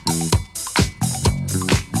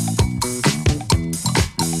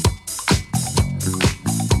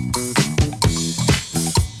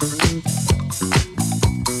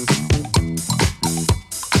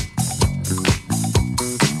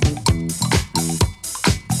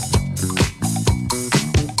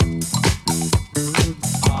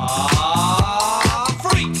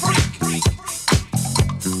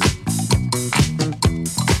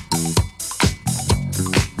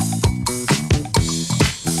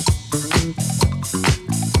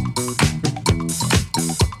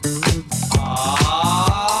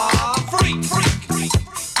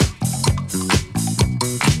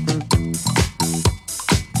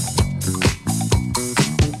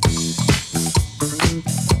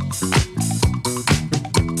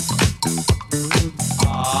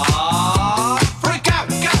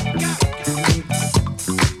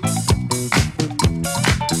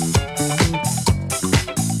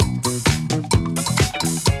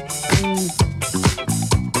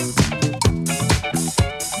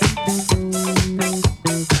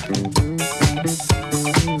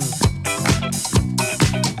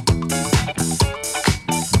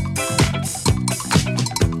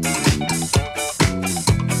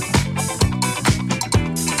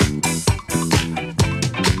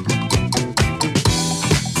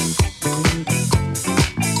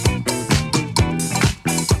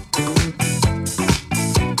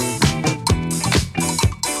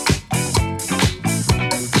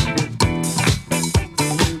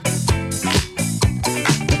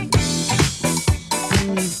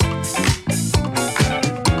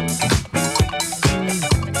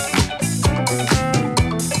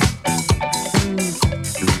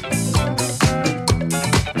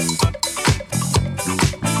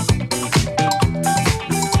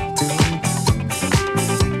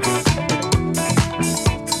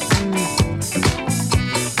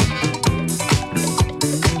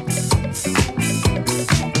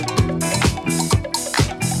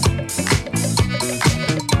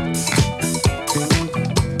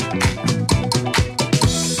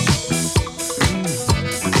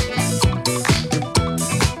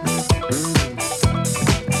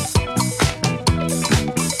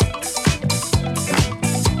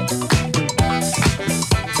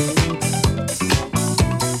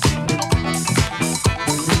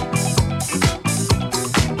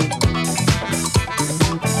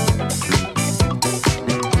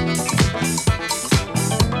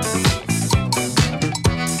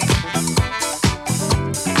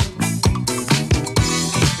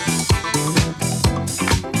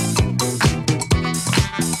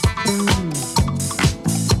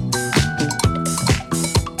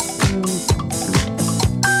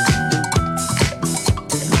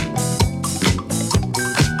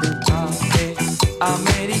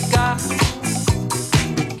 América,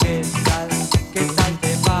 ¿qué tal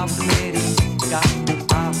te va América?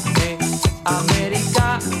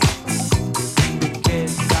 América,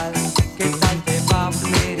 ¿qué tal te va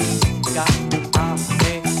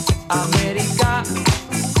América? América,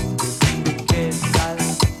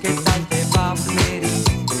 ¿qué tal te va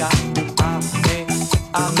América?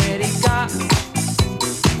 América,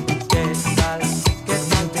 ¿qué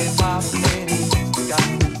tal te va América?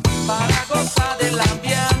 Para gozar del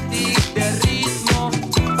ambiente y del ritmo,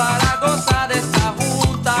 para gozar de esta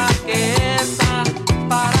junta que está,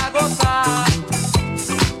 para gozar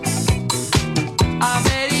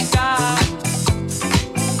América,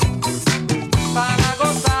 para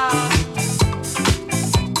gozar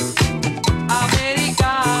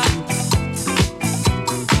América,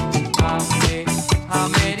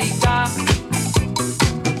 América,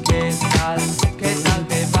 ¿qué tal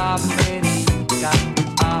te va América?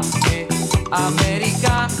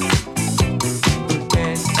 América,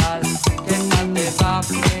 ¿qué tal te va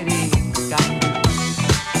América?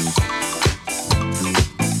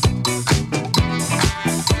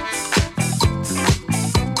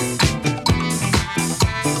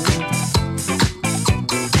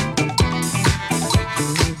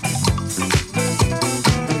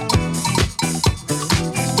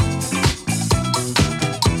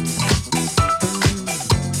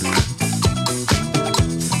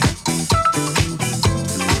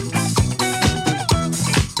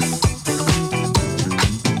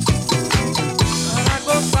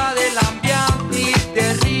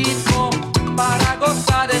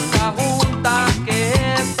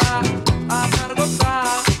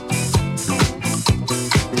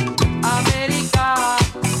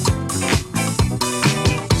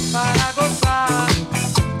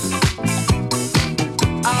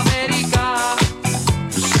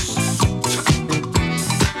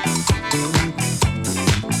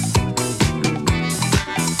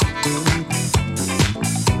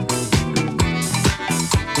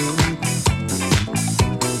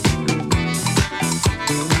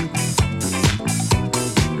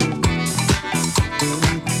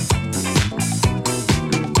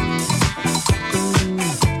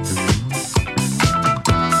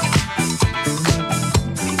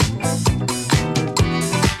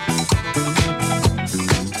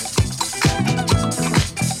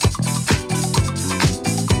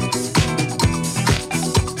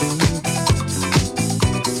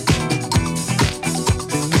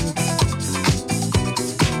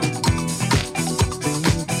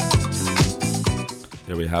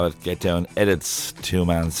 There we have it. Get Down Edits,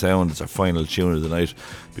 Two-Man Sound. It's our final tune of the night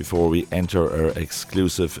before we enter our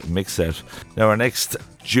exclusive mix set. Now our next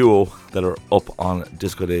duo that are up on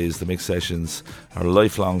Disco Days, the mix sessions, are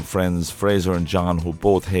lifelong friends, Fraser and John, who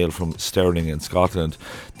both hail from Stirling in Scotland.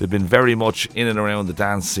 They've been very much in and around the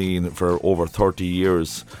dance scene for over 30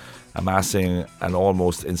 years, amassing an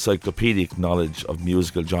almost encyclopedic knowledge of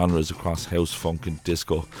musical genres across house, funk and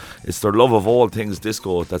disco. It's their love of all things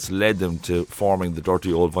disco that's led them to forming the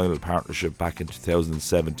Dirty Old Vinyl partnership back in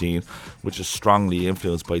 2017, which is strongly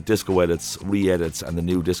influenced by disco edits, re-edits and the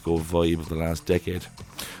new disco vibe of the last decade.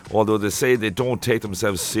 Although they say they don't take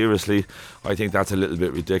themselves seriously, I think that's a little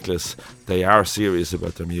bit ridiculous. They are serious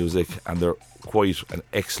about their music and they're quite an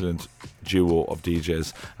excellent duo of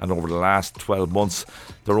DJs, and over the last 12 months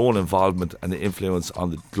their own involvement and the influence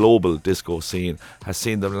on the global disco scene has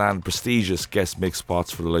seen them land prestigious guest mix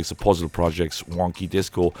spots for the likes of Puzzle Projects, Wonky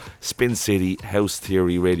Disco, Spin City, House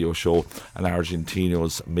Theory radio show and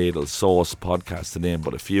Argentino's Madel Sauce podcast, to name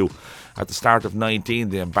but a few. At the start of 19,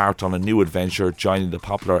 they embarked on a new adventure, joining the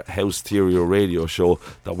popular House Theory radio show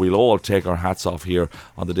that we'll all take our hats off here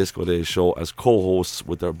on the Disco Days show as co-hosts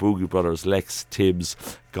with their Boogie brothers Lex, Tibbs,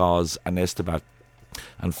 Gaz and Esteban,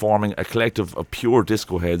 and forming a collective of pure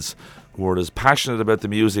disco heads who are as passionate about the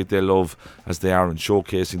music they love as they are in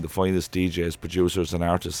showcasing the finest DJs, producers and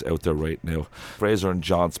artists out there right now. Fraser and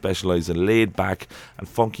John specialise in laid back and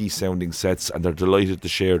funky sounding sets, and they're delighted to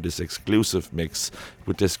share this exclusive mix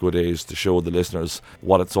with Disco Days to show the listeners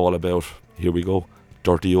what it's all about. Here we go,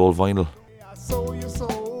 Dirty Old Vinyl. I sold your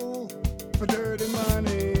soul for dirty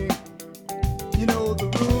money. You know the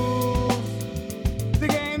rules, the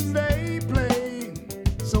games they play.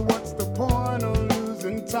 So what's the point of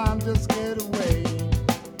losing time? Just get away.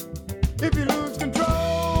 If you lose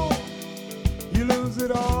control, you lose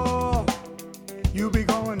it all. You'll be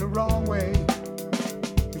going the wrong way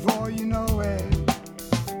before you know it.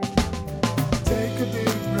 Take a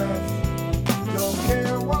deep breath. Don't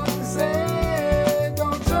care what they say.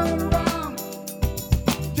 Don't turn around.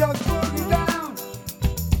 Just boogie down.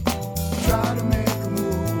 Try to make a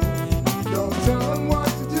move. Don't tell them what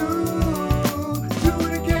to do. Do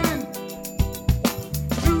it again.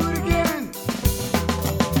 Do it again.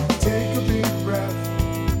 Take a big breath.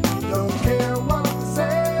 Don't care what they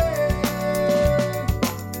say.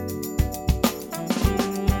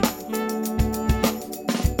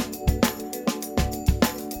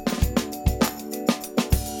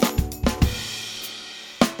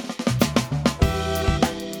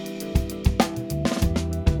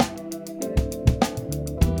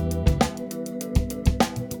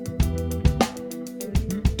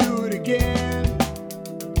 Do it again.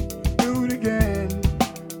 Do it again.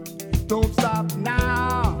 Don't stop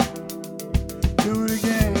now. Do it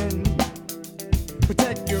again.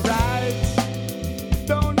 Protect your rights.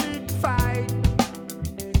 Don't need to fight.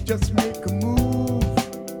 Just make a move.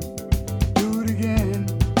 Do it again.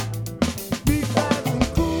 Be fast and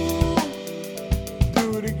cool.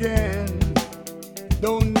 Do it again.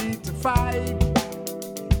 Don't need to fight.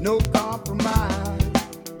 No compromise.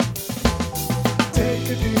 Take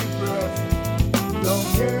a deep breath. Don't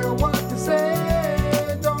care what they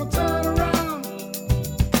say. Don't turn around.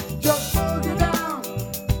 Just boogie down.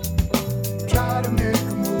 Try to make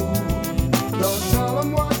a move. Don't tell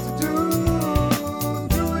them what to do.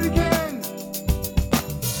 Do it again.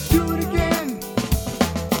 Do it again.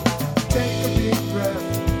 Take a deep breath.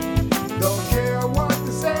 Don't care what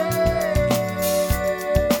they say.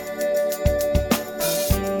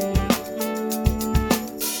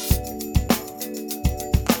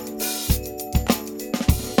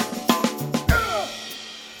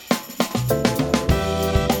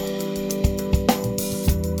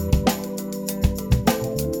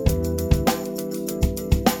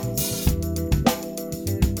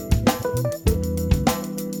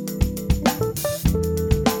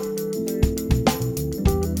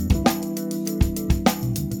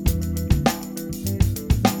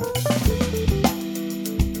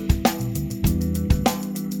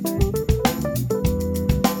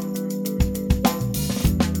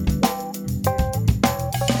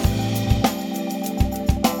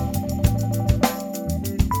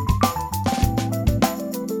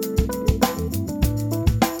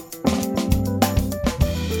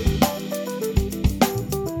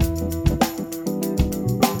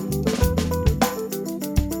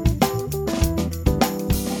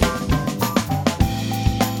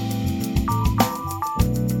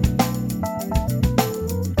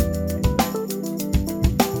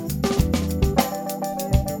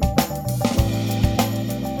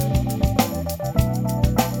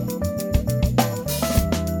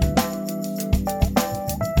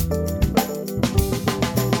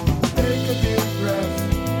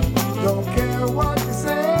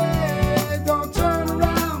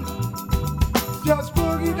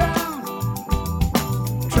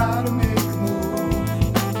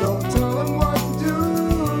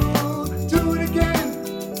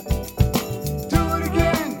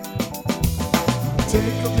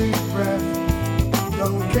 Take a deep breath.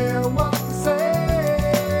 Don't care what they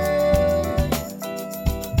say.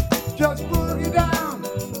 Just boogie down.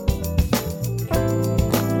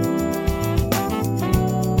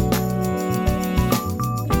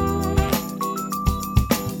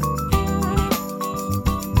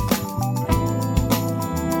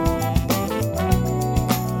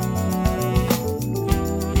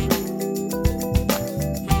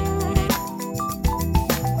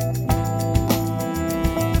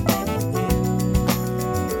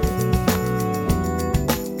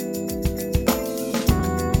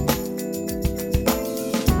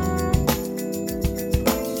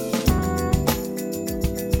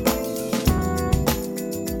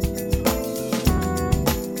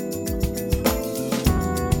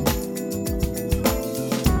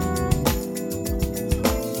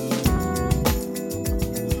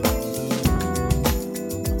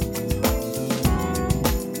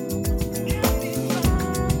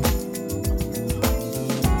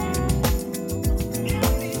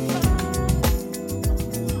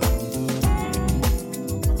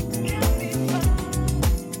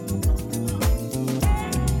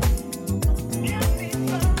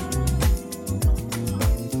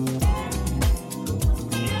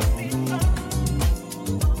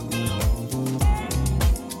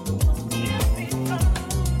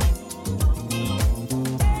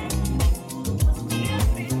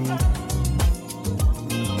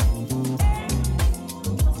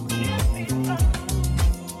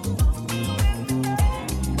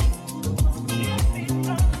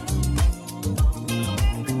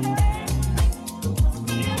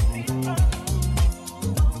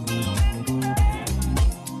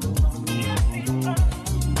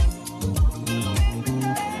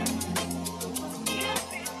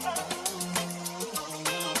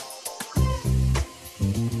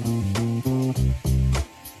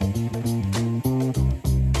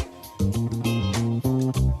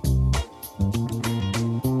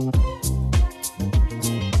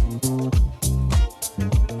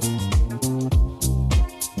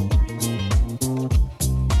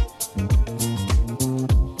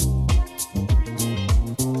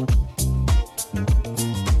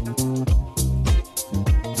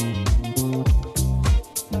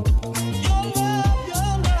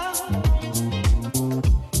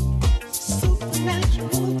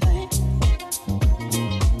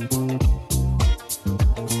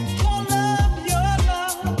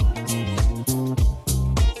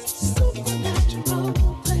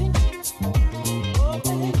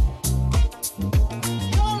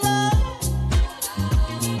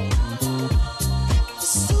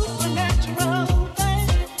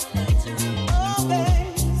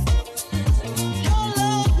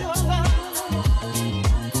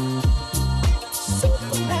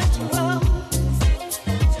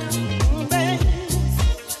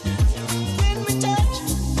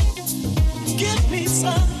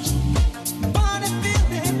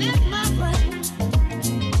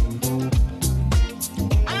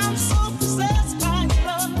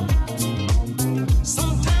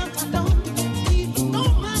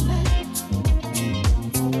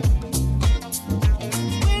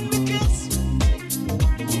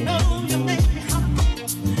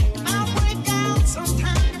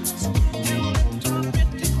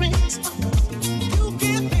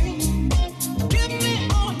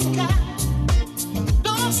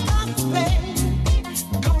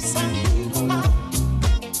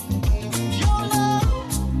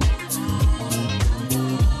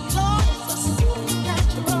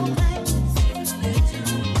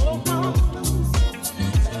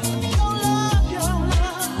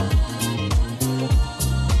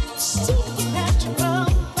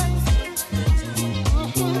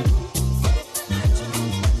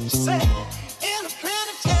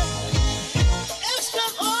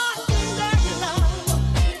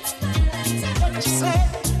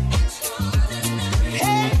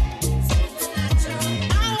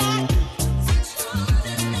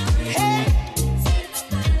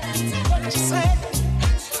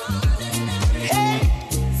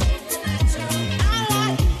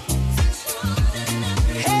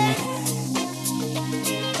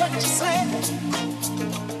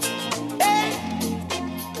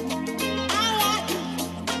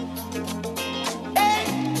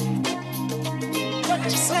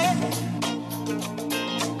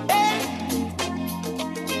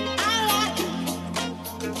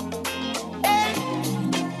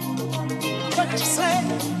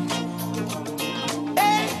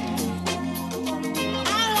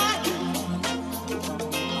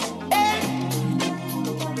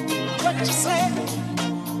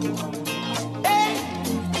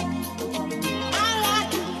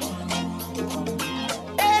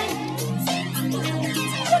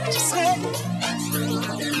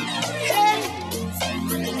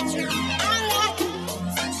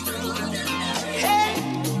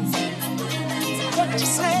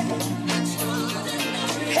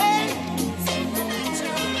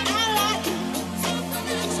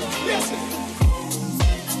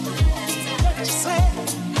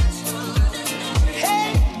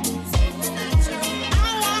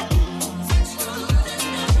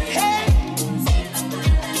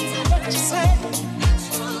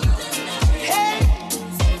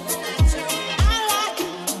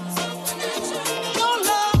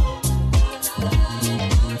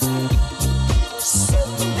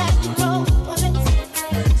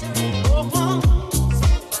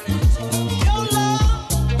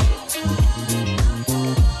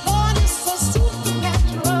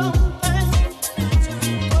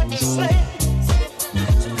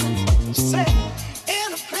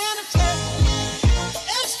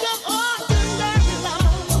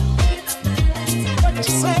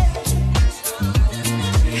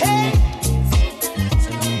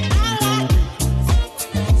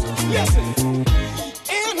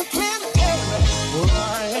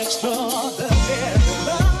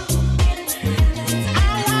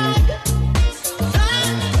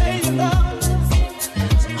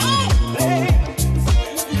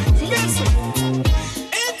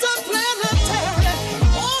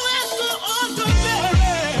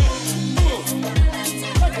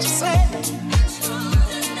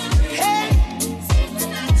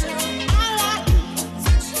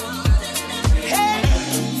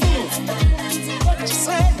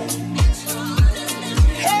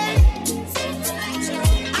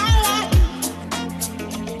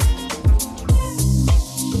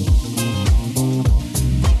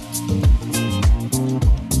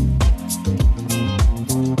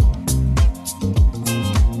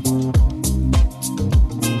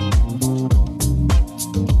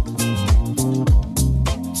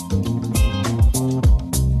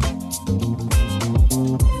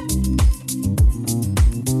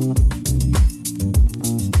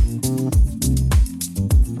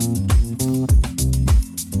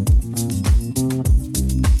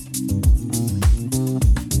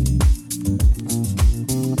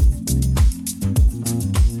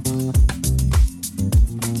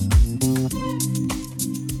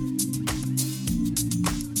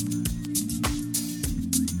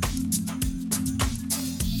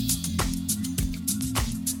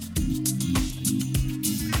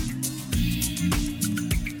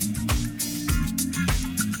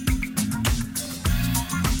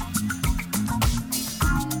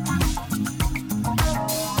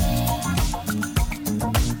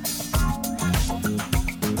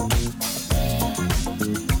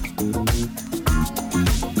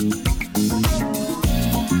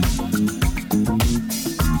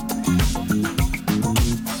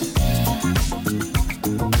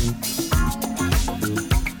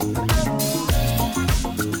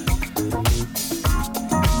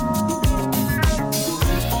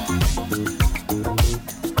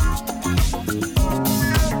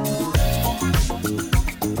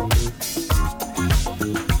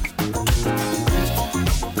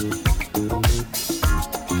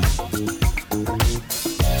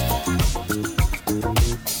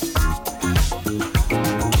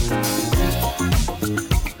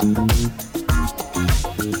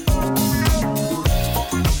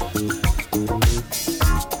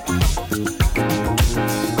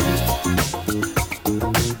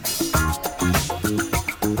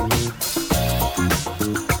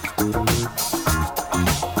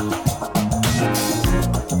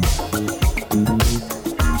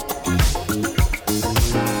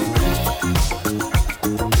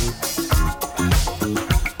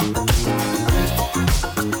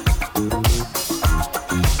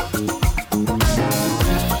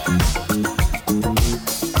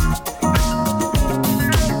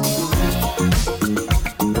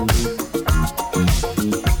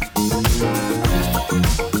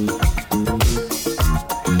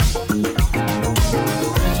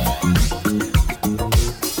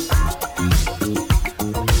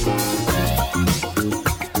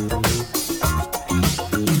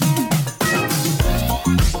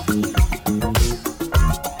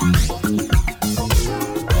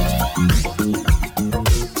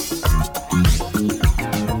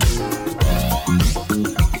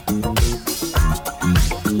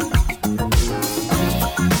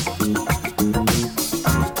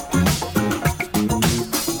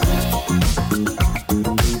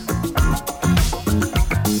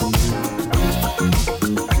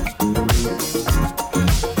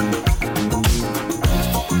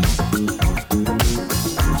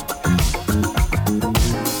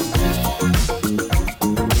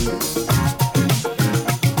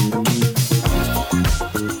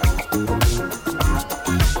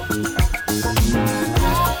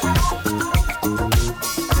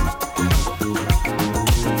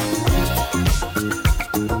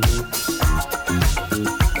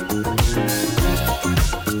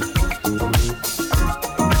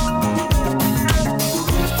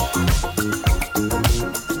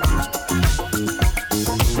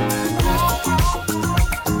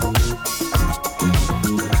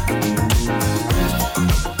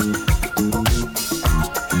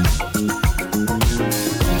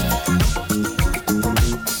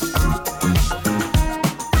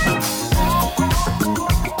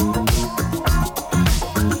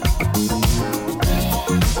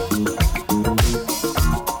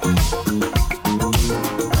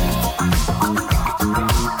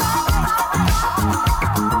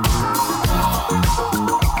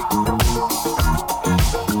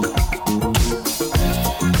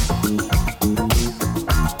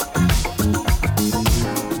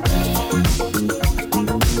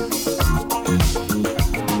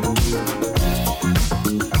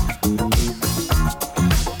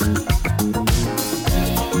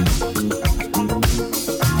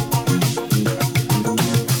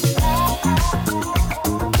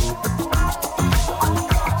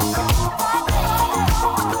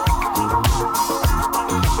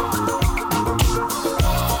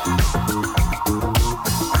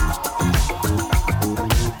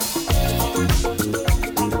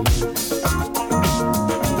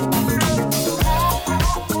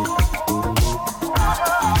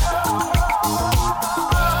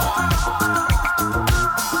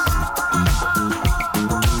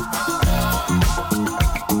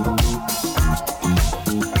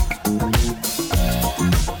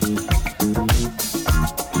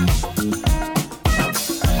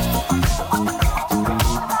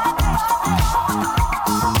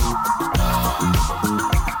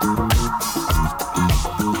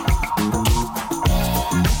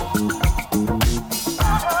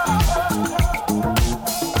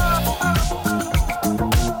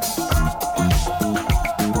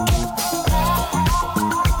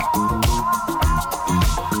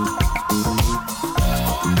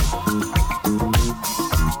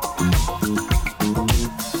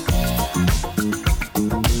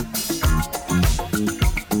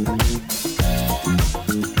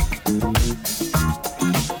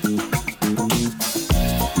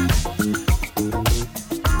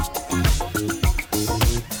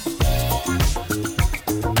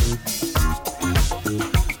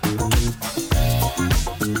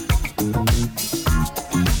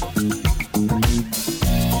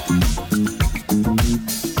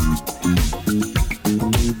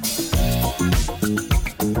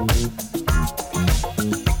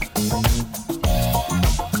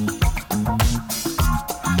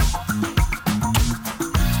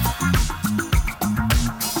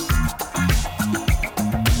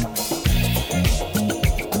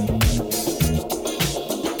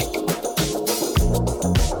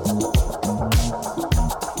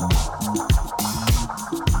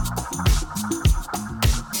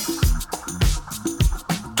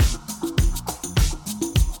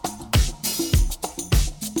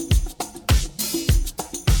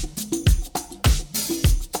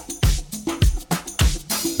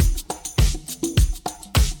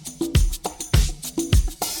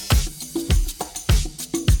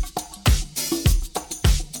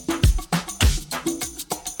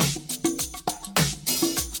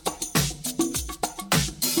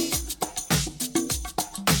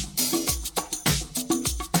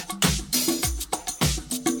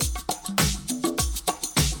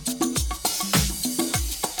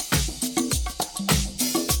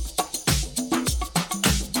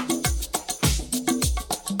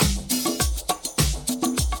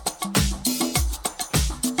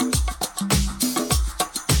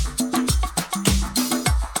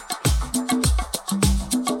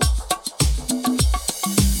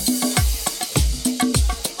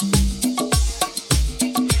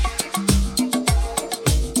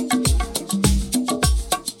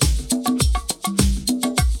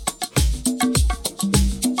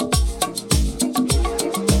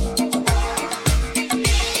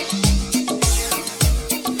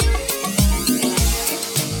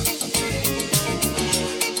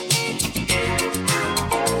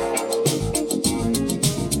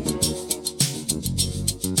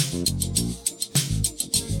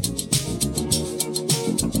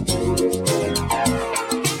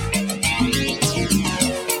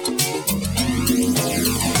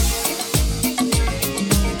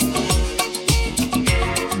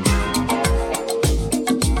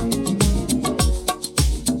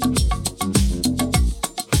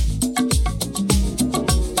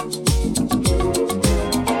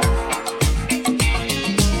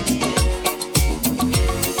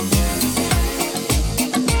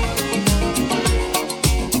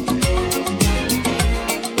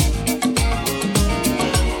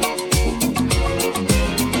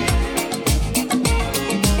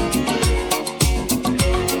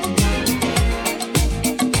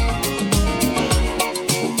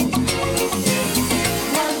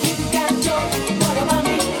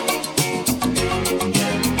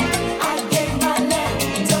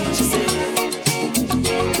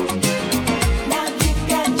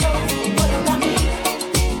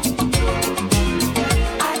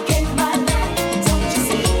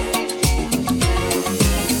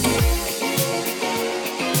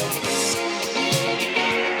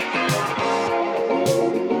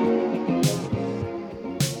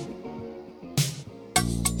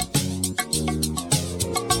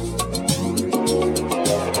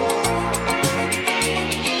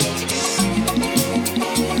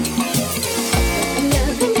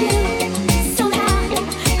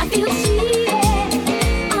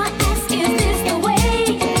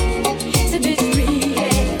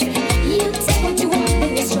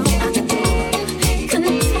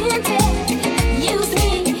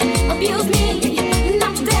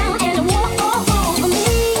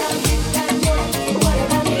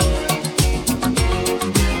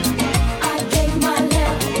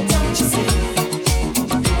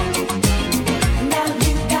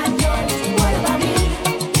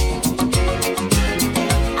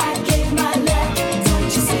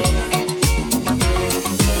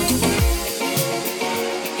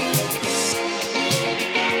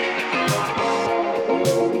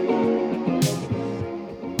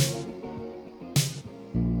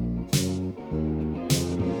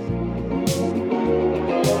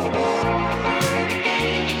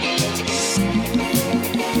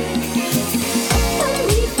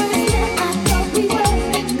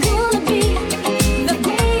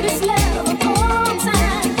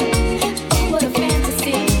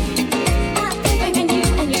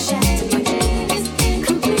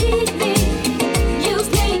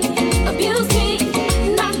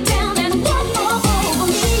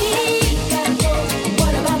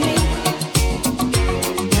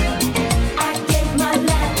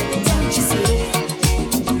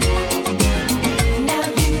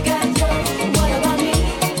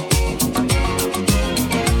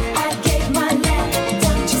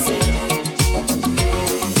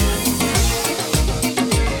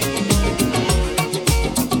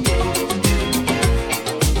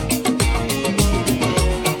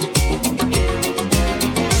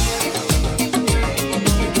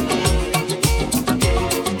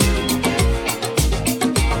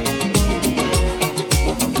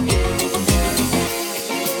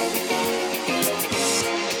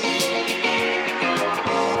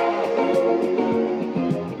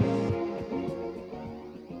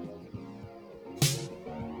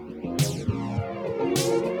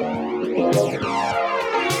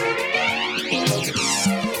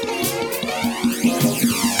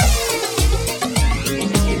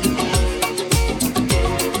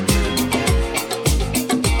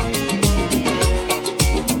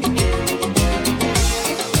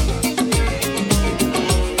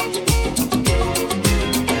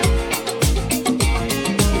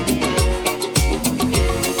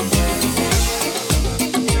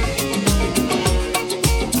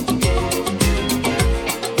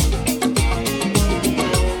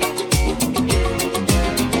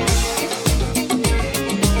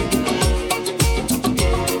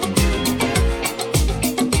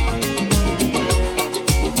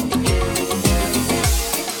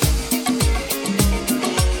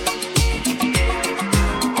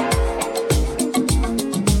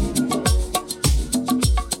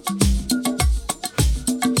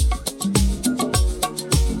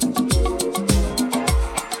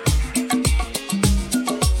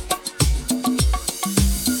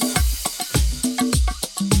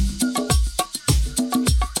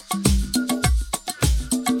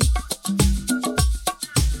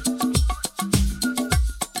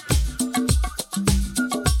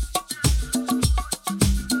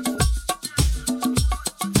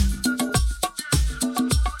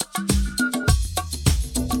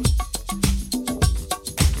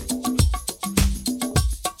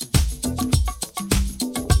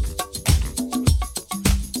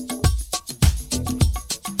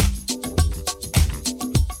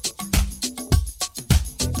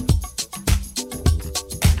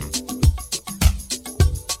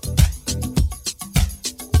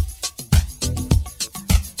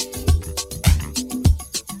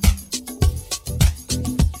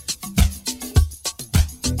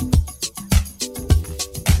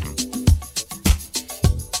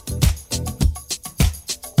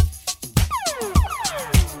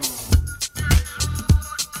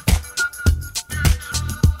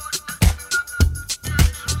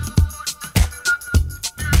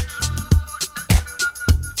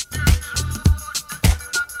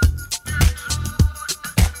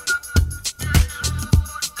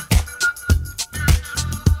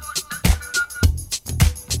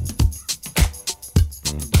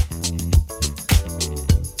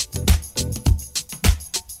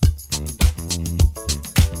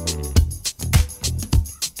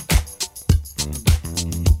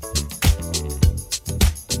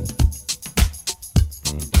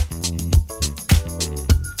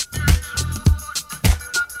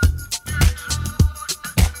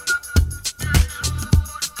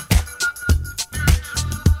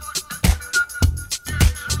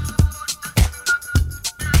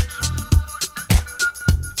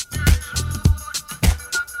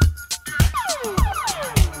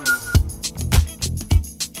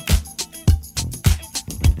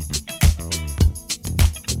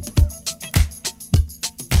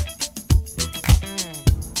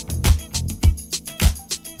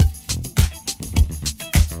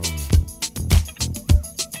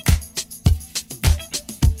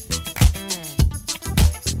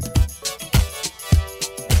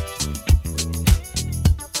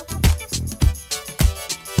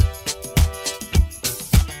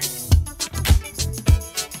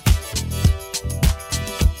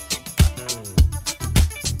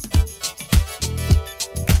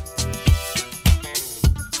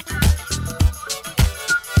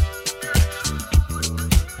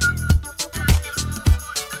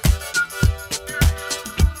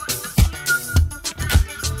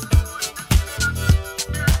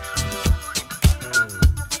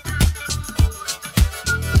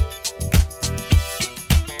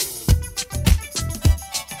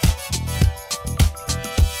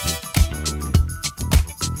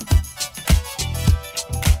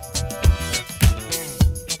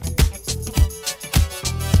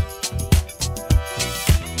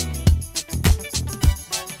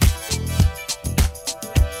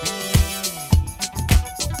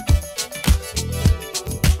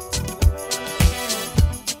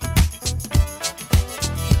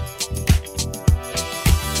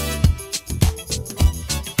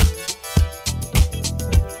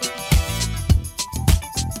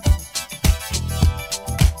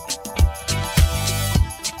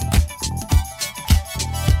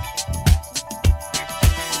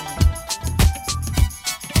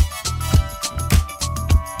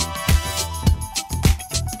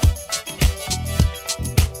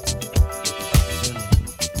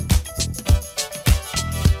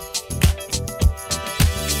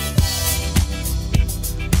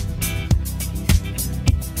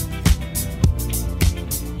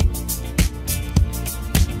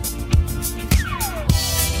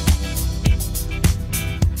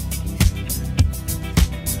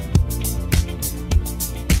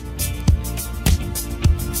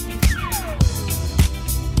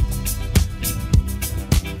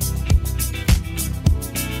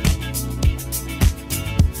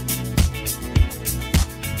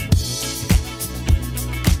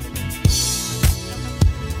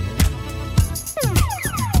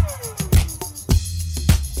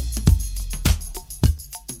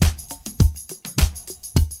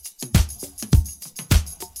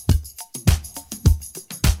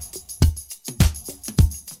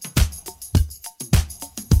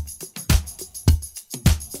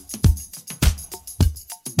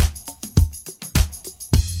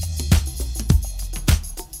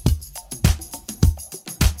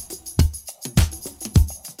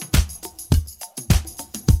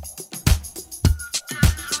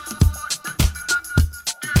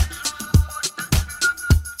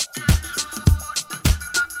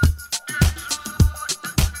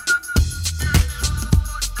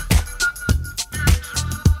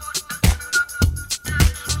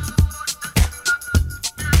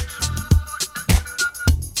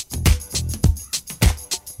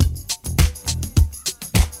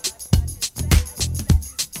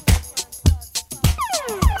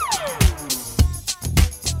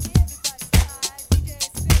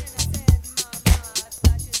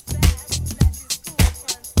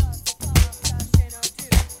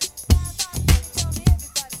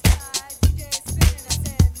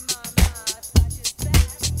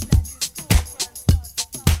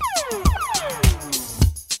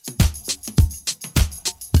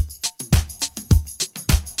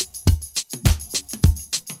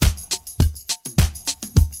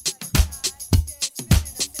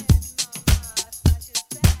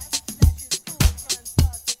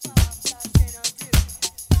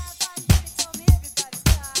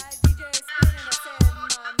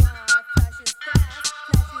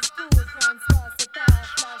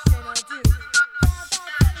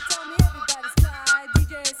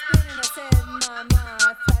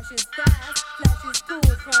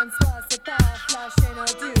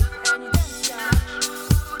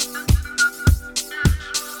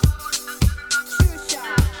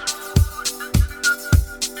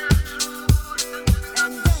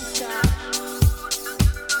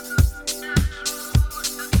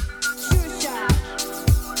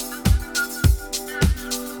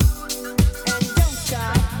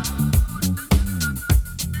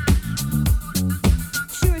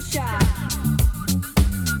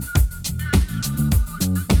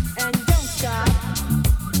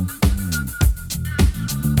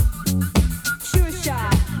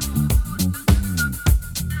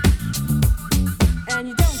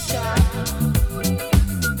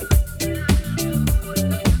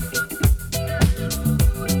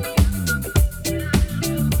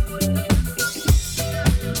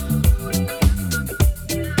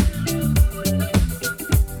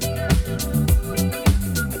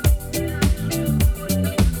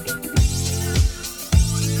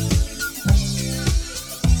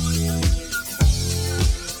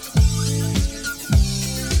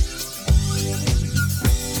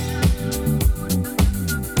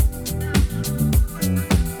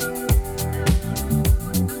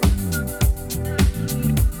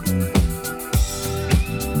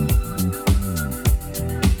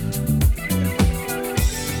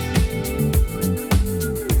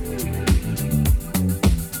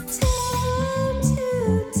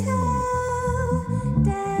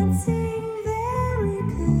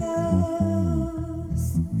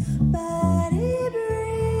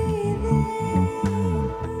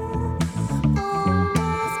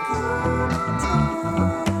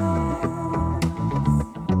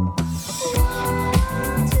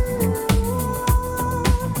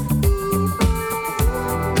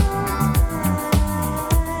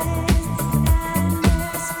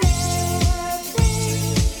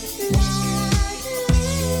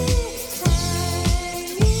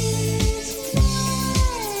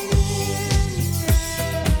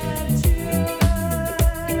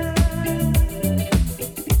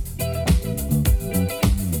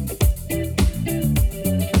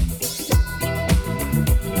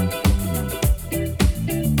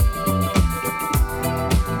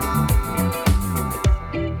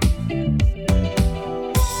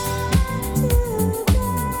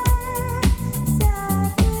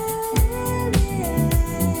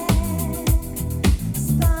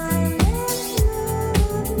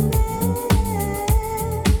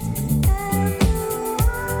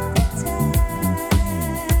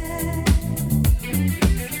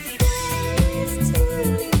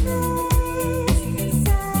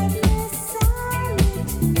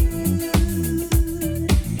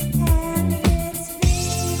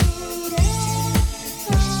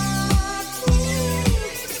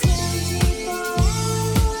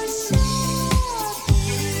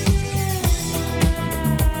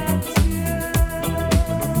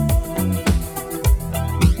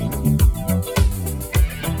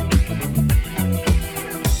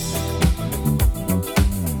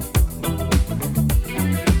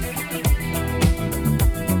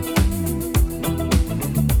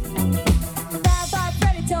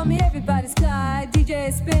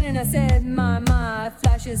 is spinning, I said, my,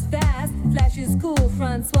 flash is fast, flash is cool,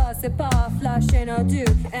 Francois, c'est pas flash and I do,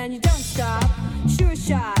 and you don't stop, sure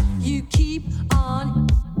shot, you keep on,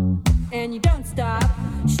 and you don't stop,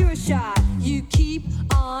 sure shot, you keep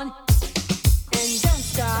on, and you don't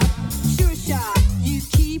stop, sure shot, you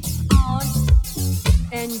keep on,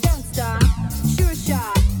 and you don't stop, sure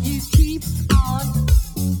shot, you keep on,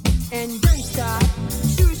 and you don't stop,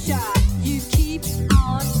 sure shot, you keep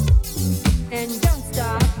on, and you don't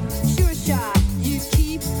stop, sure shot, you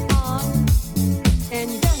keep on,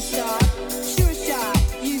 and you don't stop, sure shot,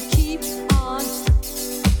 you keep on,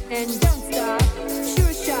 and you don't stop,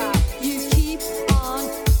 sure shot, you keep on,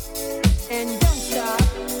 and you don't stop,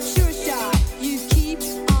 sure shot, you keep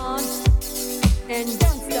on, and you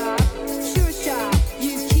don't stop, sure shot,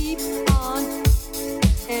 you keep on,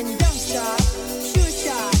 and you don't stop, sure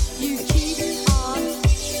shot, you keep on,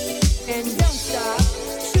 and you don't stop,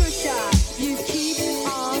 sure shot, you keep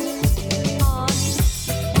on, on,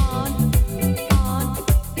 on, on, on,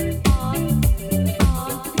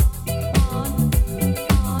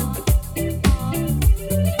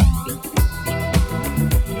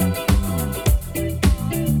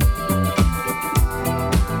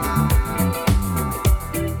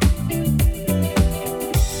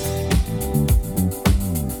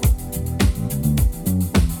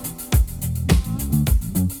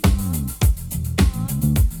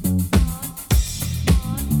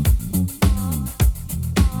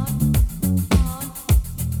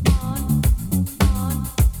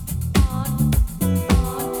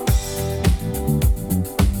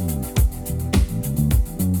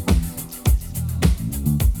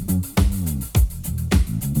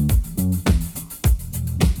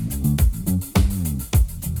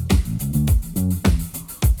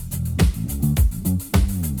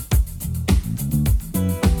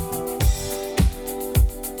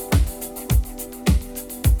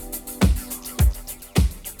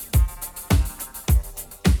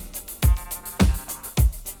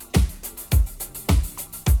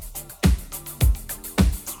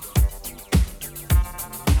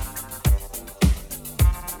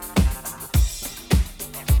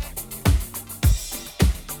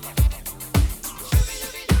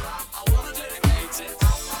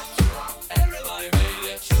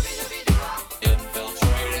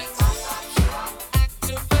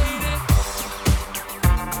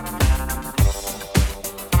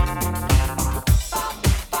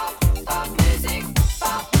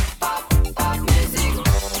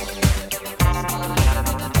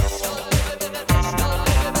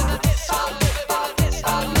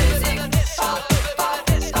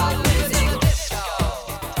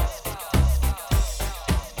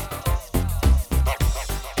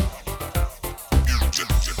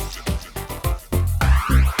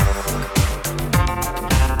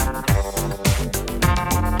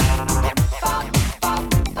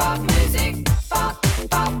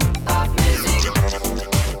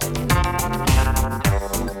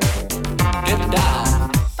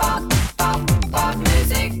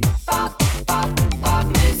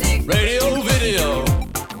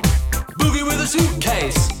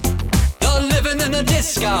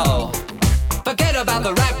 disco. Forget about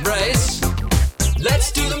the rat race.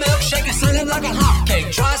 Let's do the milkshake and sing it like a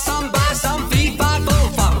hotcake. Try some, buy some, feed, buy, full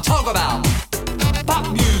fun. Talk about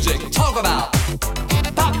pop music. Talk about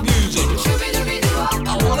pop music.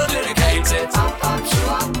 I wanna dedicate it.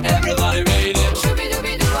 Everybody made it.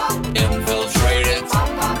 Infiltrate it.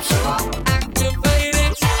 Activate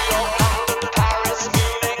it. Paris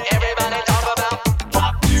music. Everybody talk about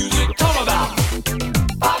pop music. Talk about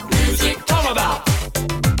pop music. Talk about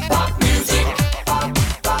pop music. Pop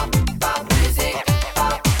music.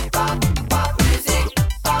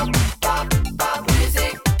 Pop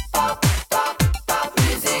music. Pop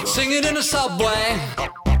music. Sing it in a subway.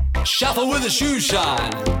 Shuffle with a shoe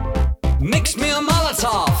shine. Mix me a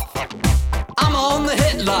Molotov. I'm on the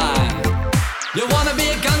hit line. You wanna be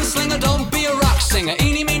a gunslinger, don't be a rock singer.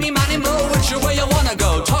 Eeny, meeny, miny, mo, which way you wanna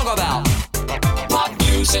go? Talk about pop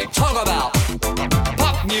music. Talk about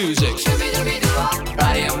pop music.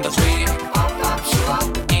 Right in between.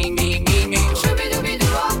 Eeny, meeny.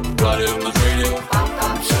 Right in between you.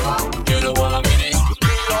 You know what I mean?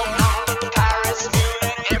 Paris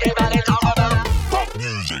music. Everybody talk about pop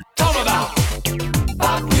music. Talk about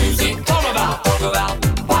pop music. Talk about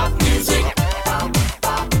pop music.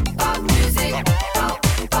 Pop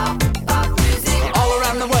music. All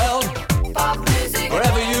around the world. Pop music.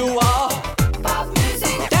 Wherever you are. Pop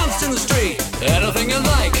music. Dance in the street. Anything you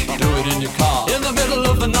like. Do it in your car.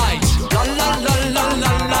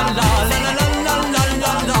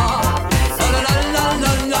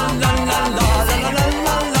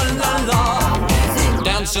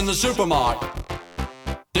 Alice in the supermarket.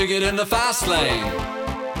 Dig it in the fast lane.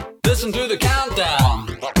 Listen to the countdown.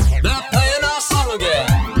 They're playing our song again.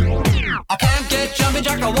 I can't get jumping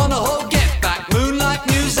jack, I wanna hold get back. Moonlight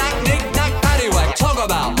music, knick-knack, paddywhack. Talk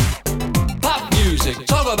about pop music,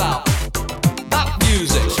 talk about